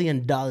 $1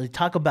 billion.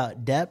 Talk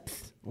about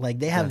depth. Like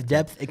they have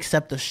depth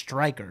except a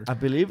striker. I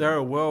believe they're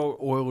a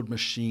well-oiled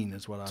machine,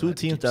 is what I. two like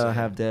to teams keep that saying.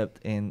 have depth,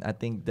 and I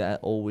think that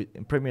always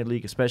in Premier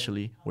League,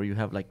 especially where you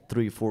have like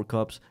 3-4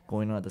 cups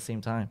going on at the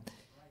same time,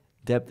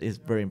 depth is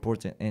very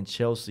important. And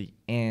Chelsea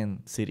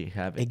and City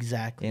have it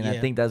Exactly. and I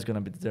think that's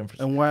gonna be the difference.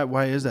 And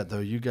why is that though?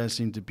 You guys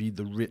seem to be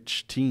the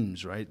rich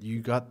teams, right?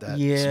 You got that.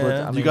 Yeah. But,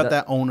 I You mean, got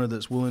that owner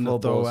that's willing to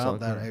football, throw out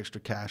that soccer.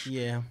 extra cash.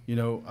 Yeah.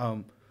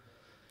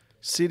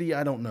 City,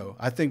 I don't know.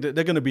 I think that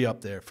they're going to be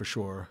up there for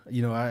sure.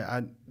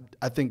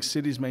 I think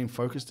City's main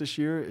focus this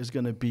year is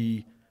going to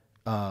be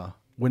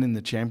winning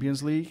the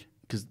Champions League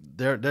because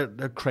they're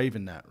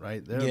craving that,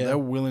 right? They're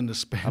willing to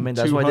spend. I mean,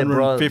 that's why they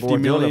brought 250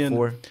 Guardiola million.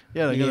 for.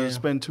 Yeah, they're going Yeah. to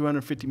spend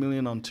 250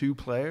 million on 2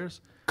 players.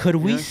 Could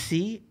we Yeah.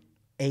 see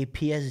a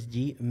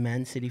PSG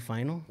Man City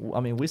final?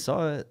 I mean, we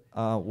saw it.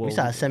 We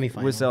saw a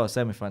semifinal. We saw a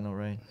semifinal,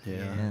 right? Yeah.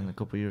 And a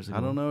couple years ago.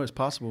 I don't know. It's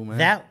possible, man.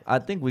 That I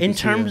think we. in could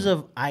see terms a-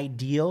 of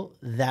ideal,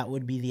 that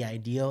would be the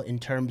ideal in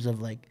terms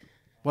of like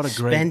what a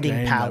great spending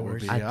game that would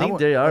powers. be. I think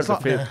they are as the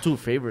long- two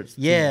favorites.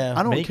 to Yeah.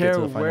 I don't make it care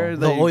to the final. where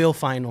the they oil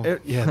final.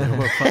 Yeah, they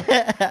were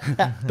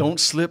fun. Don't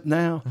slip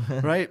now,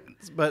 right?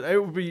 But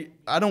it would be.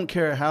 I don't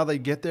care how they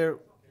get there.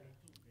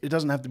 It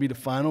doesn't have to be the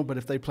final, but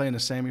if they play in the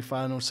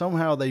semifinal,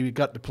 somehow they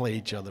got to play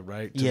each other,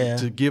 right? Yeah.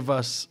 To give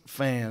us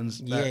fans,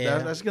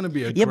 that's going to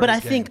be a Yeah, great but I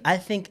game.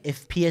 think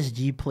if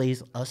PSG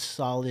plays a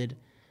solid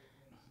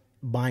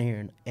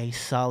Bayern, a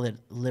solid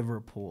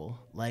Liverpool,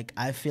 like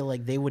I feel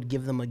like they would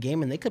give them a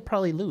game and they could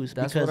probably lose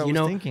That's because what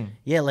I was thinking.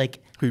 Yeah,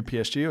 like Who,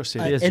 PSG or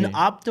City? PSG. an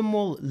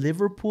optimal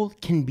Liverpool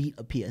can beat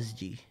a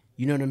PSG.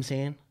 You know what I'm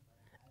saying?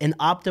 An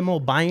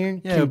optimal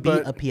Bayern can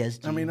beat a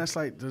PSG. I mean, that's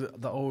like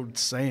the old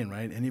saying,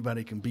 right?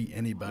 Anybody can beat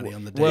anybody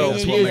on the day. Well,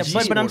 That's yeah, what yeah,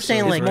 makes but I'm esports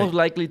saying, so like- It's great. most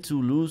likely to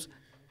lose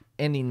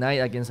any night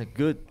against a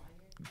good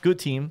good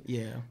team.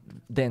 Yeah.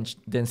 Than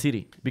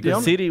City,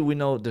 because City, we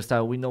know the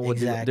style, we know what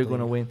they're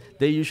gonna win.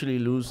 They usually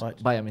lose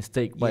by a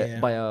mistake,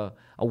 by a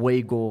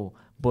away goal.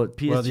 But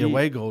PSG, well, the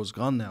away goal is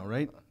gone now,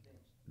 right?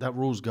 That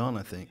rule's gone,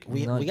 I think.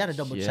 We got to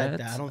double check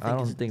that. I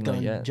don't think it's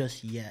gone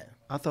just yet.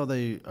 I thought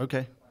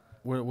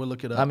we'll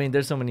look it up. I mean,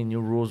 there's so many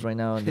new rules right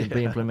now, and they're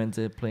being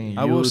implemented. Playing.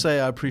 I will say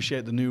I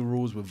appreciate the new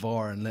rules with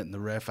VAR and letting the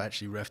ref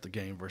actually ref the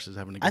game versus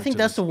having to. Go I think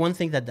that's the one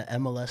thing that the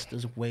MLS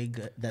does way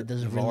good. That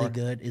does really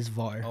good is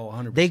VAR. Oh,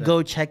 100%. They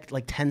go check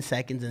like 10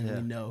 seconds and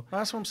we know.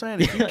 That's what I'm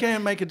saying. If you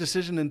can't make a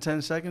decision in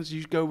 10 seconds,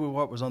 you go with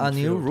what was on the field. A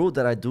new rule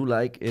that I do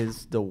like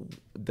is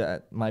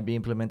that might be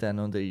implemented. I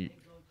know they're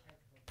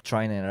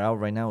trying it out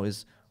right now.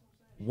 Is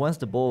once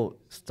the ball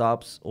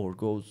stops or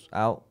goes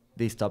out,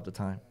 they stop the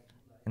time.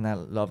 And I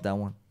love that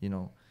one,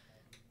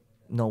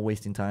 no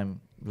wasting time,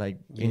 like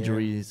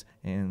injuries,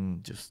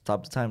 and just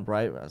stop the time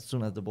right as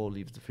soon as the ball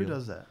leaves the field. Who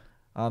does that?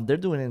 They're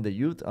doing it in the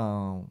youth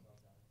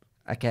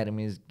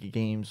academies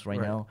games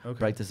right now,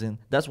 practicing.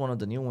 That's one of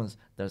the new ones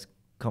that's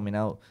coming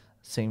out.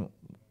 Same,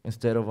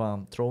 instead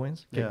of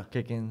throw-ins,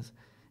 kick-ins.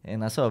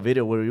 And I saw a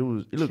video where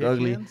it looked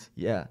ugly.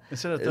 Yeah.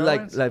 Instead of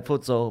throw-ins? Like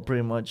futsal,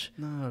 pretty much.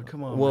 No,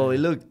 come on, Well, man. it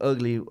looked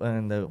ugly,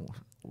 and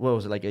what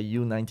was it, like a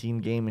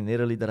U19 game in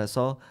Italy that I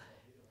saw,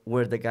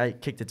 where the guy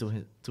kicked it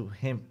to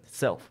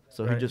himself.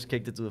 So he just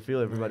kicked it to the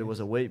field. Everybody was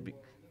away. But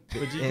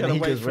you gotta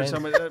wait for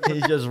somebody.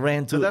 He just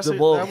ran to the the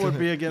ball. That would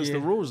be against the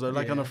rules, though.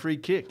 Like on a free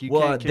kick, you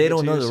well, can't kick they it don't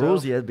to know yourself. the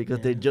rules yet because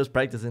they're just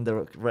practicing.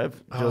 The ref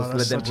just That's let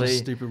them such play. a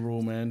stupid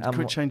rule, man.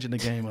 Quit changing the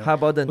game up. How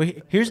about that? Well,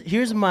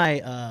 here's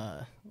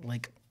my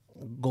like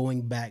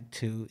going back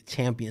to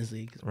Champions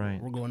League.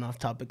 Right. We're going off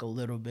topic a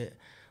little bit,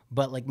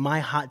 but like my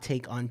hot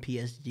take on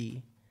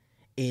PSG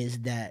is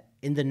that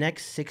in the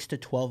next 6 to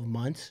 12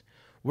 months,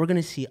 we're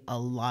gonna see a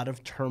lot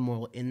of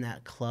turmoil in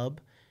that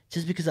club,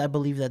 just because I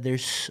believe that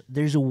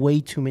there's way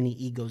too many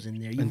egos in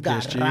there. You've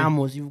got PSG?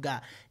 Ramos, you've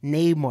got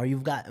Neymar,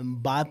 you've got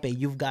Mbappe,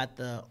 you've got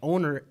the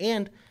owner,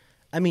 and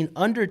I mean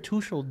under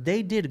Tuchel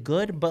they did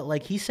good, but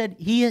like he said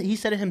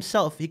it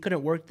himself, he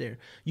couldn't work there.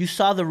 You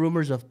saw the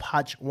rumors of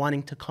Poch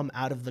wanting to come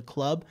out of the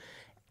club.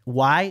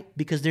 Why?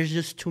 Because there's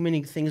just too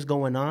many things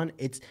going on.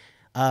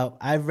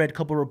 I've read a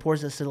couple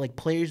reports that said like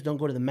players don't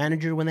go to the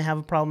manager when they have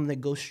a problem; they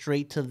go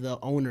straight to the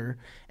owner.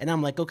 And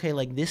I'm like, okay,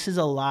 like this is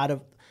a lot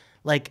of,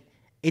 like,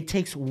 it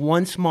takes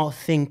one small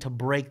thing to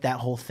break that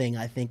whole thing,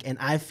 I think. And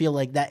I feel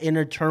like that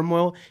inner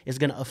turmoil is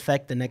going to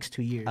affect the next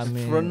 2 years. I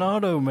mean,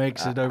 Ronaldo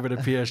makes it over to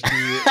PSG,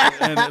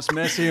 and it's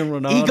Messi and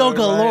Ronaldo. Ego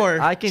galore.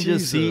 Right? I can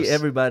just see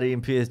everybody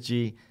in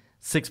PSG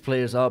 6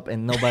 players up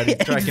and nobody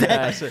tracking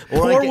Exactly. back.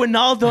 Poor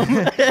Ronaldo.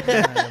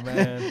 Yeah,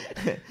 man.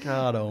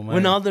 God, oh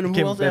man. Ronaldo and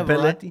who else have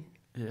Pele? Verratti?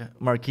 Yeah.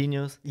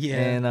 Marquinhos. Yeah.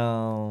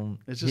 And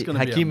It's just going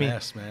to be a Hakimi.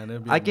 mess, man.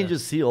 It'll be I a can mess.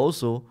 just see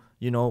also,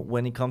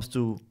 when it comes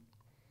to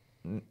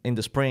in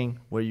the spring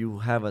where you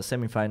have a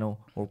semifinal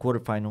or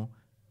quarterfinal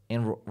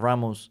and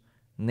Ramos,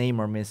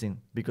 Neymar missing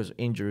because of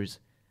injuries.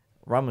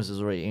 Ramos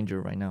is already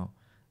injured right now.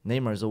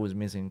 Neymar is always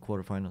missing in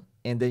quarterfinal.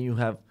 And then you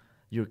have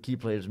your key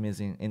players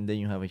missing, and then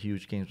you have a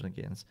huge game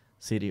against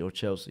City or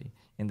Chelsea,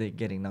 and they're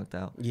getting knocked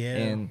out. Yeah.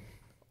 And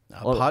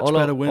Poch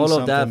better win all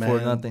something, of that man.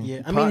 for nothing.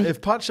 Yeah. I I mean, if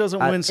Poch doesn't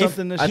win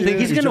something this I year, think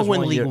he's it's going to just win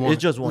one League year. 1.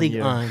 It's just one League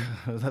year. On.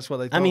 that's what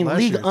they thought I mean, last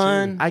League year, too.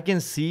 On. I can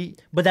see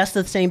But that's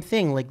the same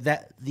thing. Like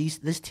that,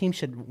 this team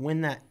should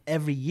win that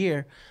every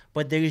year.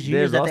 But there's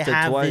years that they lost it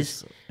have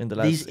twice in the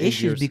last these 8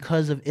 issues years.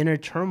 because of inner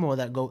turmoil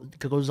that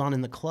goes on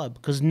in the club.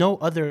 Because no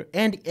other,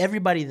 and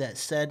everybody that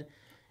said,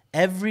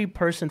 every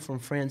person from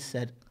France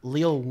said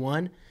Lille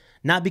won,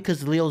 not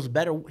because Lille's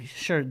better.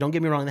 Sure, don't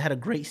get me wrong, they had a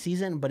great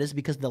season, but it's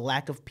because the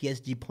lack of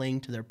PSG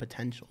playing to their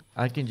potential.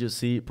 I can just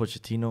see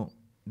Pochettino.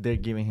 They're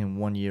giving him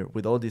 1 year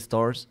with all these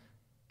stars.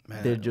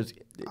 Man, They're just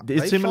they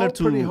it's similar fought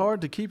to pretty hard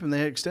to keep him.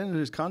 They extended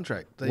his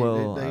contract.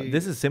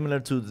 This is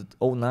similar to the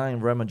 09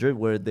 Real Madrid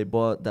where they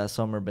bought that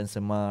summer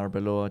Benzema,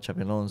 Arbeloa,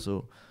 Xabi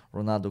Alonso,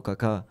 Ronaldo,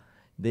 Kaká.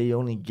 They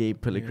only gave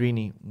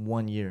Pellegrini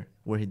 1 year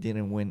where he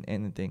didn't win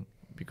anything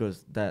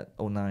because that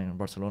 09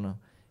 Barcelona,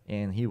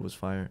 and he was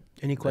fired.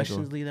 Any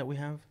questions, Lee, that we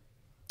have?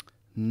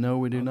 No,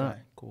 we do not.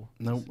 Cool.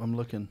 No, I'm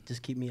looking.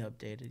 Just keep me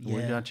updated. We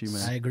Yeah, got you,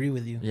 man. I agree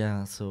with you.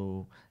 Yeah,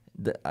 so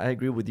I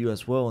agree with you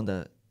as well on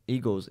the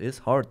egos. It's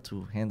hard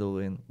to handle,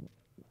 and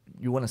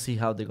you want to see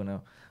how they're going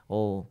to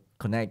all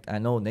connect. I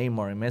know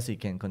Neymar and Messi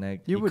can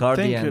connect. You would Icardi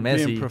think and being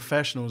Messi.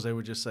 professionals, they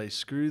would just say,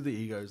 screw the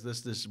egos.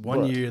 This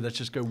one But year, let's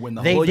just go win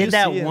the They whole you did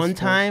that see in one sports-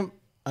 time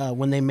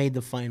when they made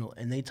the final,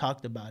 and they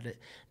talked about it.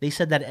 They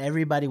said that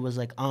everybody was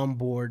like on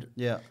board,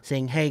 Yeah.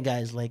 saying, "Hey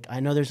guys, like I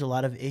know there's a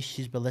lot of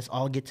issues, but let's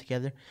all get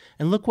together."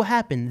 And look what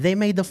happened. They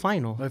made the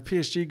final. If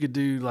PSG could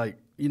do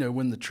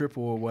win the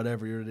triple or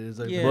whatever it is.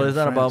 over Yeah. But in it's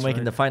not about France, making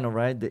right? the final,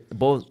 right?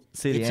 Both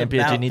City It's and PSG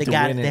about need they to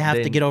got win it. they have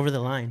to then get over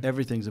the line.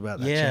 Everything's about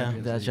that Yeah.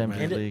 Champions That League,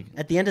 Champions man. League.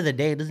 At the end of the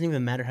day, it doesn't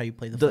even matter how you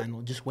play the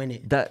final. Just win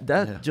it. That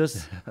Yeah.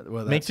 just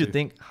Well, that makes you too.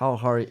 think how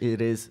hard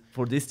it is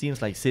for these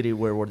teams like City,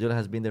 where Guardiola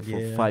has been there for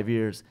Yeah. 5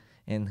 years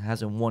and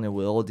hasn't won it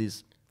with all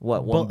these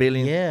But- 1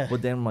 billion. yeah.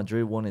 But then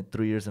Madrid won it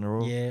 3 years in a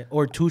row. Yeah.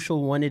 Or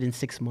Tuchel won it in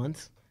 6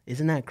 months.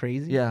 Isn't that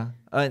crazy? Yeah,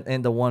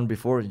 and the one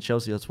before in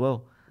Chelsea as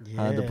well.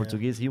 The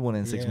Portuguese, he won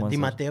in 6 months.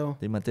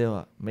 Di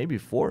Matteo, maybe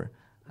 4.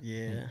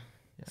 Yeah.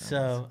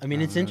 So I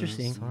mean, it's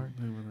interesting.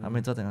 I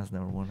mean, Tottenham's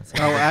never won.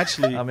 Oh,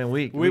 actually, I mean,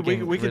 we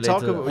can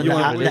talk about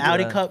the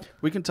Audi Cup.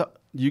 We can talk.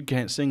 You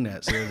can't sing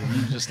that, so you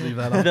just leave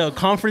that off. The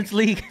Conference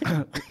League.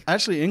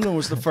 Actually, England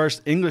was the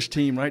first English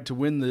team, right, to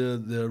win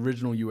the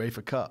original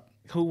UEFA Cup.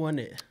 Who won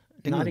it?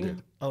 England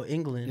did. Oh,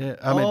 England. Yeah,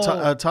 I mean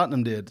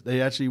Tottenham did.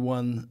 They actually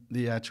won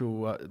the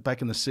actual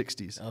back in the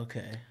 '60s.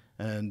 Okay.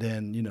 And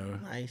then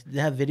Nice. Did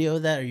they have video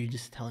of that, or are you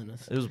just telling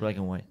us? It was black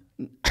and white.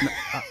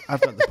 I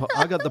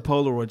got the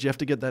Polaroid. You have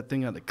to get that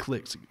thing out that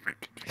clicks.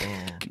 Oh.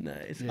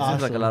 Nice. Yeah. Awesome.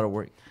 Seems like a lot of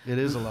work. It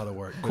is a lot of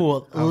work.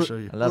 Cool. I'll show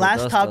you.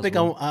 Last topic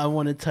I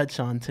want to touch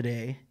on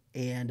today,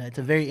 and it's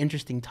a very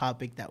interesting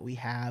topic that we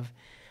have.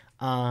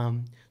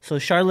 So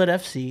Charlotte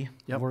FC,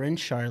 we're in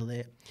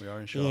Charlotte. We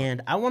are in Charlotte.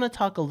 And I want to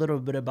talk a little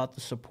bit about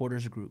the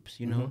supporters groups.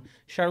 You know,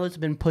 Charlotte's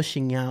been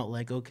pushing out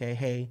like, okay,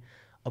 hey,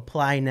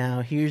 apply now.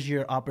 Here's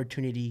your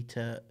opportunity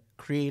to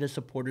create a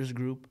supporters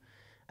group.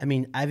 I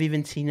mean, I've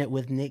even seen it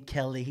with Nick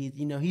Kelly.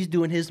 He's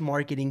doing his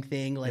marketing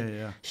thing, like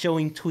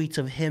showing tweets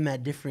of him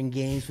at different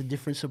games with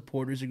different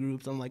supporters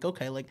groups. I'm like,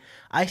 okay, like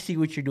I see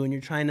what you're doing.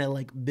 You're trying to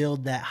like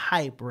build that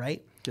hype,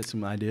 right? Get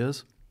some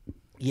ideas.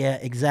 Yeah,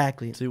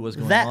 exactly. See what's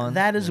going on.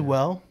 That as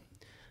well.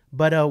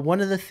 But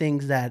one of the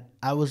things that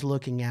I was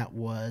looking at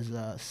was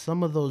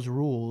some of those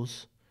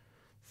rules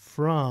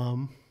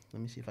from.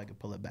 Let me see if I can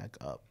pull it back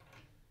up.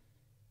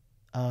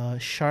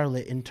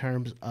 Charlotte in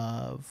terms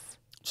of.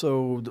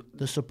 So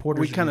the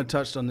supporters. We kind of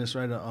touched on this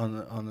right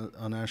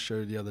on our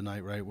show the other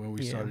night, right, when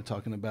we started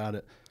talking about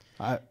it.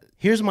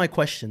 Here's my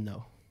question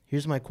though.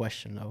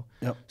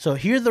 Yep. So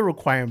here are the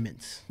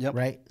requirements,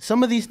 right?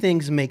 Some of these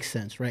things make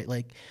sense, right?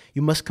 Like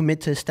you must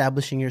commit to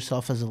establishing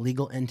yourself as a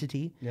legal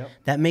entity. Yep.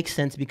 That makes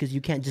sense because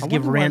you can't just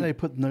give give why they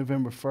put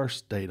November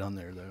 1st date on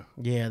there though.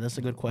 Yeah, that's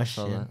a good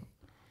question.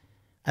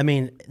 I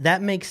mean,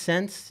 that makes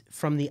sense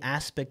from the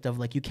aspect of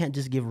like you can't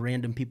just give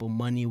random people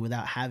money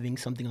without having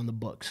something on the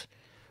books,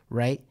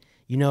 right?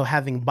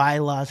 Having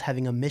bylaws,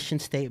 having a mission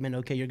statement.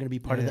 Okay, you're going to be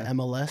part of the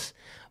MLS.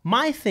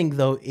 My thing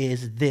though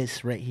is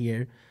this right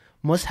here.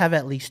 Must have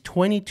at least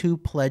 22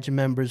 pledge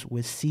members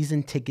with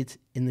season tickets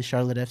in the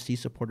Charlotte FC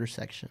supporter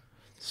section.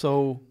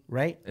 So,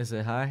 right? Is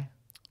it high?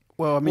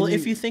 Well, I mean,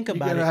 if you think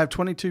about it, you're gonna have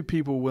 22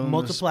 people willing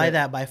multiply to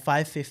that by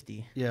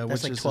 550. Yeah, that's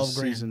which like is 12 a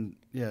grand. Season.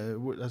 Yeah,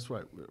 that's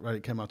right. Right,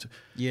 it came out to.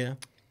 Yeah,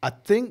 I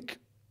think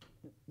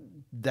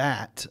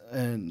that,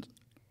 and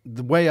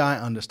the way I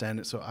understand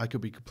it, so I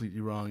could be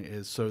completely wrong,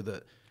 is so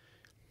that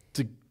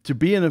to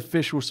be an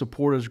official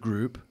supporters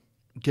group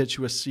gets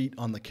you a seat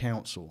on the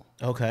council.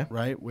 Okay.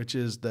 Right, which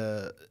is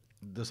the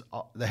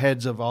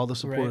heads of all the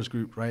supporters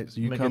group, right?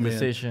 So you make come a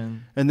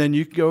decision, and then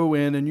you go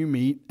in and you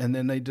meet, and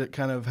then they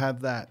kind of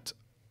have that,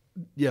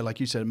 like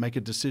you said, make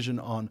a decision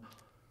on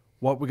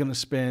what we're going to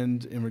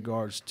spend in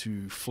regards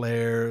to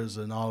flares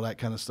and all that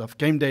kind of stuff.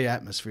 Game day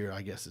atmosphere,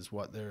 I guess, is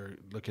what they're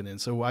looking in.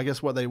 So I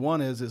guess what they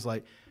want is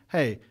like,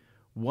 hey,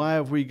 why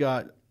have we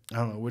got, I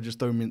don't know, we'll just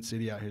throw Mint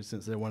City out here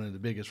since they're one of the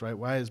biggest, right?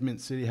 Why is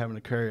Mint City having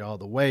to carry all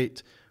the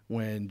weight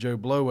when Joe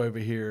Blow over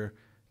here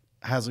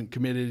hasn't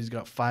committed? He's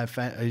got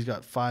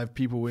five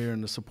people here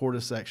in the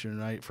supporter section,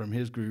 right, from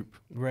his group.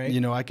 Right.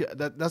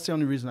 That's the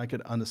only reason I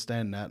could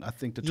understand that. I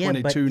think the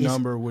 22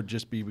 number would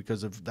just be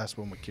because of that's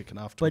when we're kicking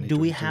off. But do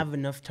we have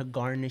enough to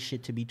garnish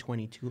it to be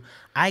 22?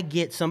 I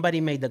get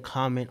somebody made the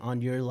comment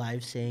on your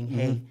live saying,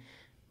 hey,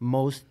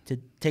 to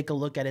take a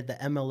look at it,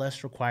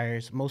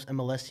 most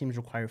MLS teams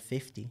require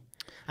 50.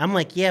 I'm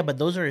like, yeah, but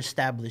those are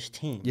established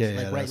teams.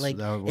 Right? Like,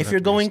 if you're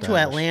going to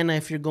Atlanta,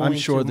 if you're going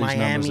to Miami,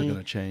 numbers are going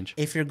to change.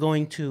 If you're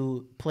going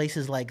to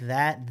places like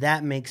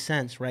that makes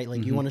sense, right?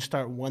 Like, you want to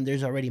start one.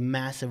 There's already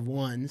massive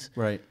ones,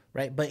 right?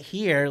 But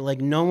here,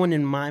 like, no one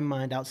in my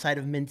mind outside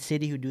of Mint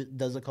City who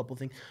does a couple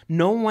things,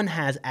 no one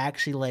has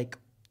actually like,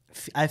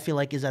 I feel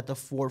like is at the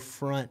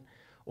forefront,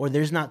 or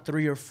there's not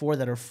 3 or 4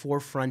 that are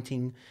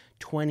forefronting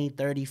 20,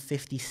 30,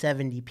 50,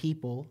 70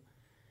 people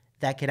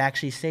that could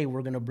actually say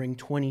we're going to bring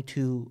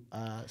 22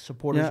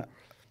 supporters.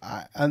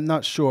 Yeah, I'm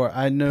not sure.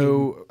 I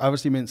know,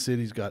 obviously, Mint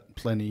City's got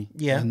plenty.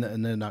 Yeah,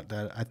 and they're knocked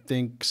out. I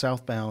think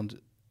Southbound,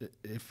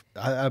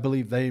 I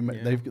believe they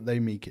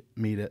meet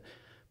it,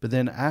 but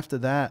then after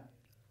that,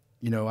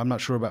 I'm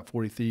not sure about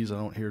 40 Thieves. I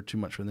don't hear too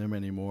much from them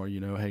anymore.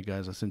 Hey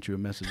guys, I sent you a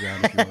message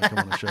out if you want to come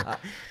on the show.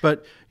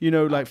 But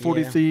like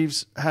 40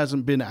 Thieves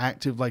hasn't been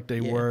active like they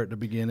were at the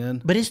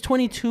beginning. But is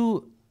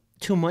 22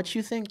 too much,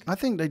 you think? I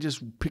think they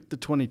just picked the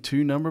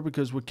 22 number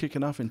because we're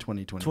kicking off in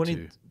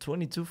 2022.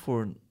 22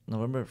 for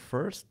November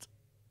 1st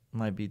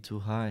might be too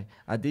high.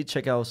 I did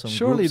check out some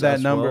Surely groups that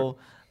as number.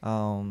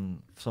 Well,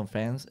 some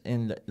fans,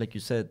 and like you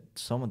said,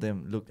 some of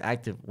them looked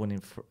active a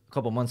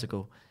couple months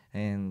ago,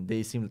 and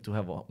they seem to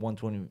have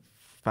 120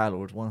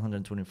 followers,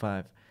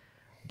 125.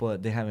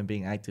 But they haven't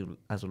been active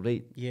as of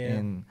late. Yeah.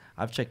 And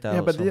I've checked out.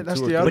 Yeah, but that's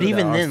the other. But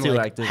even then,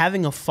 like active.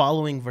 having a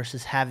following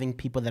versus having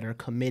people that are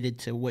committed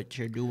to what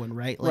you're doing,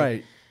 right? Like,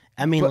 right.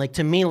 I mean, like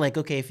to me, like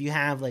okay, if you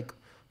have like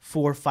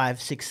 4,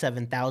 5, 6,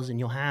 7,000,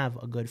 you'll have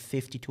a good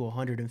 50 to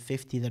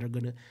 150 that are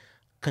going to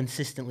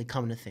consistently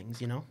come to things,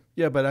 you know?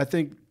 Yeah, but I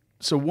think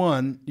so.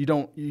 One,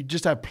 you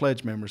just have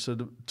pledge members.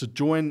 So to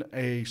join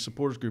a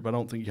supporters group, I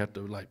don't think you have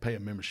to like pay a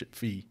membership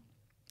fee,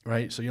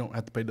 right? So you don't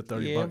have to pay the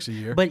 $30 a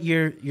year. But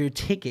your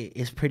ticket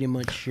is pretty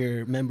much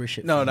your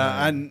membership. No, fee.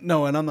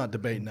 and I'm not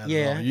debating that. Yeah,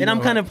 at all. and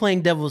I'm kind of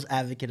playing devil's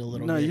advocate a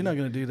little bit. No, you're not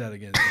going to do that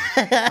again.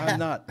 I'm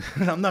not.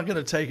 I'm not going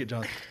to take it,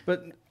 John.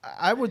 But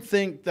I would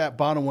think that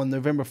bottom one,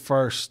 November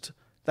 1st,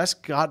 that's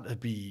got to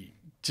be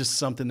just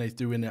something they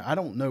threw in there. I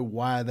don't know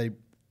why they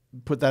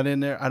put that in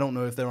there. I don't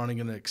know if they're only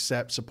going to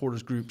accept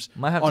supporters groups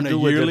on a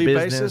yearly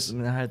basis. It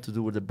had to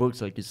do with the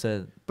books, like you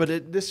said.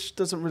 But this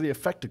doesn't really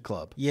affect the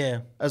club.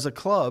 Yeah. As a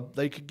club,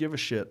 they could give a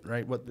shit,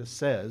 right, what this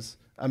says.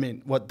 I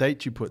mean, what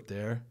date you put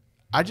there.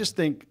 I just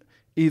think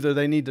either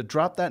they need to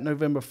drop that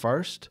November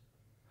 1st,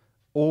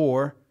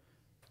 or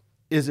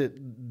is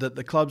it that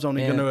the club's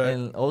only going to...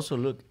 And also,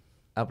 look,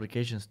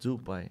 applications due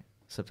by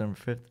September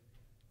 5th.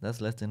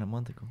 That's less than a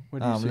month ago. Where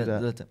do you see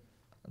that?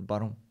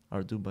 Bottom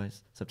are due by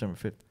September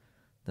 5th.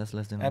 That's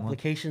less than a month.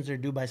 Applications are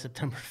due by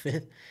September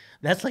 5th.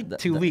 That's like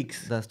 2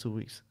 weeks. That's 2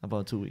 weeks.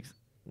 About 2 weeks.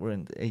 We're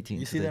in the 18th.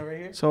 You see that right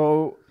here?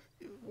 So,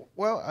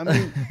 well, I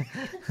mean,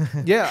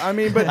 yeah, I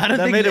mean, but I don't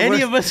think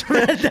any of us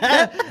read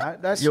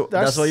that. That's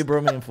what you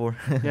brought me in for.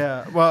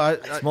 Yeah, well,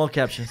 small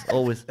captions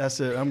always. That's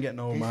it. I'm getting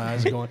over my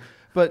eyes going,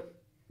 but.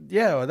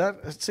 Yeah,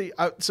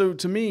 so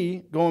to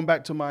me, going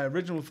back to my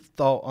original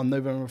thought on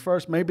November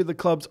 1st, maybe the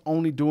club's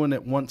only doing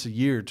it once a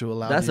year to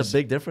allow. That's a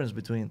big difference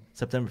between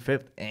September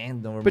 5th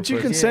and November 1st. But you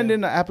can send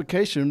in the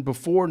application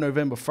before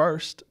November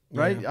 1st,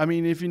 right? Yeah. I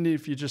mean, if you're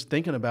just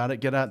thinking about it,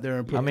 get out there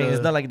and put.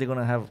 It's not like they're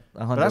gonna have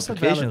 100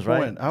 applications,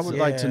 right? I would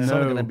like to know. It's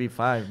only gonna be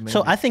 5. Maybe.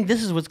 So I think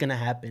this is what's gonna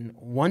happen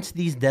once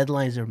these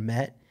deadlines are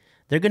met.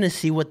 They're gonna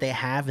see what they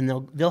have, and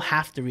they'll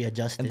have to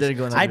readjust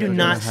this. I do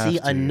not see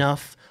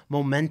enough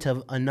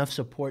momentum, enough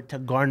support to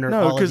garner all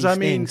of these things. No, because I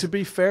mean, to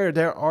be fair,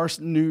 there are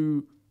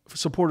new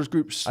supporters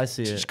groups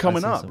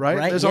coming up,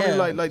 right? There's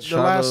only like the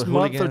last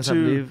month or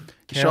two.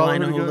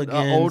 Carolina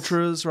Hooligans,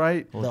 Ultras,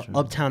 right? The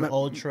Uptown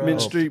Ultra,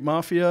 Mint Street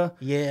Mafia,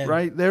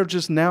 right? They're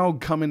just now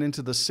coming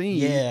into the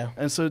scene,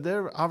 and so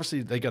they're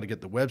obviously they got to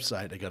get the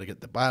website, they got to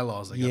get the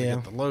bylaws, they got to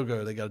get the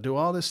logo, they got to do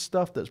all this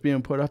stuff that's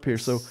being put up here.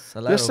 So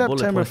this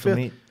September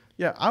 5th.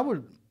 Yeah, I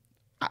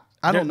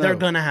don't know. They're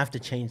going to have to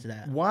change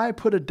that. Why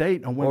put a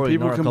date on when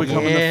people can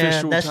become an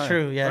official that's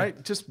true, yeah.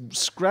 Right? Just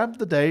scrap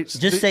the dates.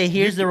 Just say,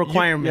 here's the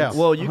requirements.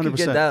 Well, you can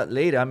get that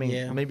later. I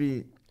mean,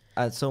 maybe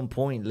at some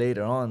point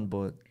later on,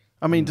 but...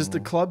 I mean, does the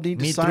club need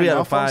to sign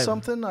off on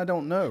something? I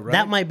don't know, right?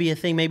 That might be a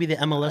thing. Maybe the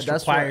MLS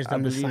requires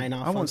them to sign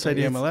off on I wouldn't say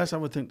the MLS. I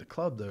would think the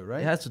club, though,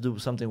 right? It has to do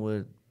with something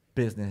with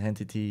business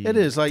entity. It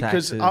is like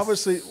because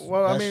obviously,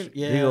 well, I mean,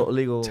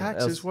 legal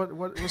taxes.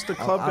 What's the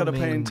club got to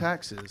pay in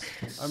taxes?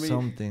 I mean,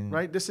 something,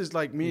 right? This is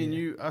like me and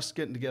you, us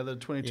getting together,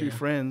 22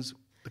 friends.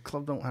 The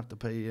club don't have to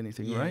pay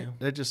anything, right?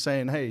 They're just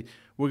saying, hey,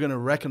 we're going to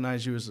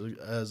recognize you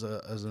as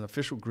an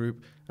official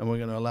group, and we're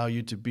going to allow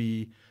you to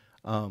be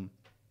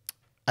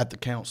at the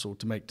council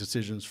to make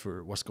decisions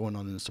for what's going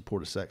on in the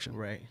supporter section.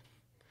 Right.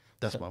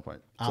 That's my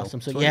point. Awesome.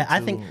 So yeah,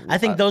 I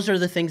think those are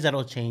the things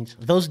that'll change.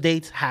 Those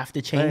dates have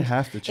to change. They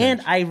have to change.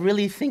 And I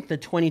really think the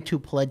 22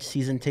 pledge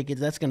season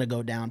tickets, that's going to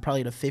go down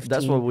probably to 15.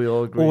 That's what we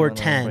all agree or on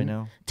 10 right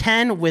now.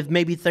 10 with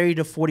maybe 30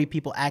 to 40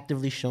 people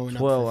actively showing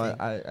up. Well,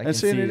 I can and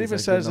see it even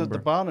says at at the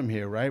bottom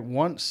here, right?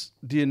 Once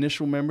the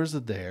initial members are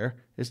there,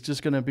 it's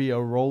just going to be a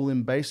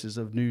rolling basis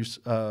of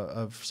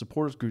of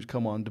supporters groups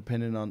come on,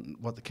 depending on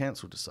what the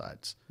council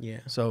decides.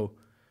 Yeah. So,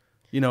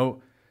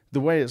 the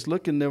way it's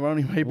looking, there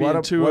only maybe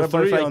 2 or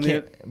 3 on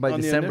the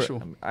December.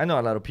 initial. I know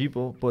a lot of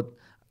people,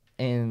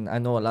 and I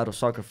know a lot of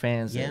soccer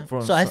fans. Yeah.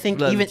 So I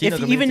think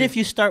even if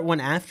you start one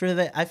after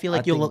that, I feel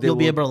like you'll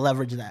be able to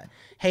leverage that.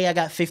 Hey, I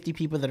got 50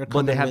 people that are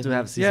coming. But they have to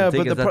have season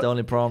tickets. That's the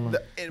only problem.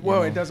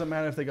 It doesn't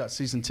matter if they got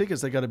season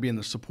tickets. They got to be in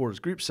the supporters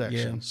group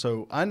section. Yeah.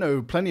 So I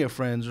know plenty of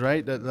friends,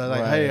 right? That are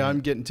like, hey, I'm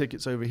getting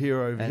tickets over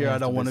here. I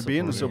don't want to be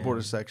in the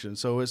supporters section.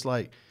 So it's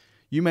like,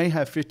 you may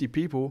have 50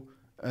 people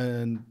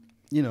and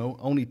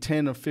only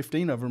 10 or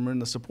 15 of them are in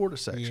the supporter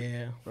section.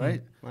 Yeah.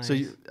 Right? Nice. So,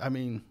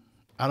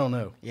 I don't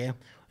know. Yeah.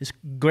 It's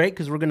great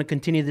because we're going to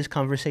continue this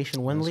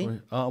conversation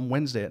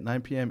Wednesday at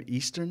 9 p.m.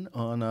 Eastern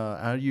on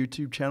our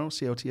YouTube channel,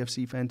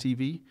 CLTFC Fan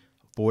TV.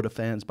 For the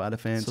fans, by the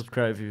fans.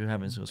 Subscribe if you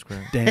haven't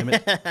subscribed. Damn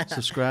it.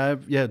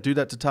 Subscribe. Yeah, do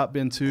that to Top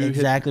Bin too.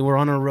 Exactly. We're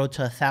on a road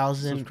to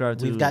 1,000.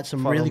 We've got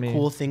some really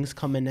cool things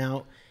coming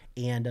out.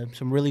 And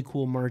some really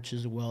cool merch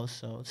as well.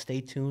 So stay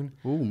tuned.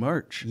 Ooh,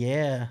 merch.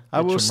 Yeah.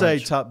 I will say,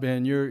 Top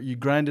Ben, you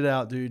grind it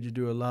out, dude. You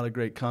do a lot of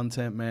great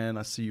content, man.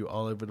 I see you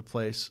all over the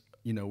place.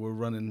 We're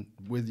running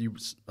with you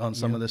on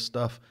some of this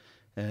stuff.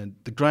 And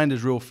the grind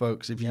is real,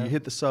 folks. If you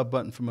hit the sub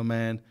button from a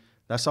man,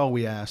 that's all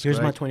we ask.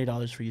 Here's my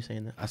 $20 for you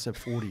saying that. I said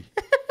 40.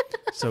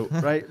 So,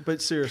 right?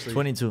 But seriously.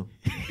 22.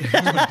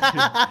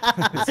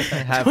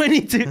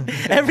 22.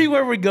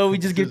 Everywhere we go, we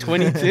just give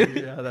 22.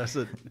 Yeah, that's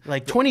it.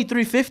 Like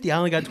 $23.50. I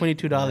only got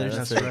 $22. Yeah,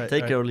 that's right.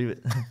 Take it or leave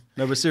it.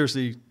 No, but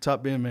seriously,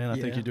 top bin, man. I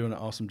think you're doing an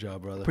awesome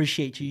job, brother.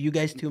 Appreciate you. You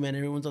guys too, man.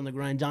 Everyone's on the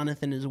grind.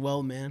 Jonathan as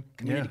well, man.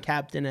 Community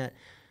captain at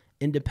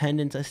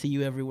Independence. I see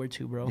you everywhere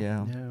too, bro.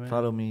 Yeah.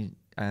 Follow me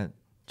at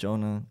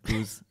Jonah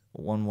Cruz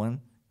 11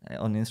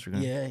 on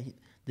Instagram. Yeah.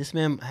 This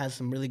man has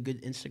some really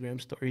good Instagram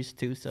stories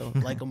too, so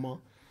like them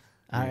all.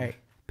 All right.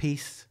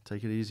 Peace.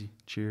 Take it easy.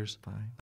 Cheers. Bye.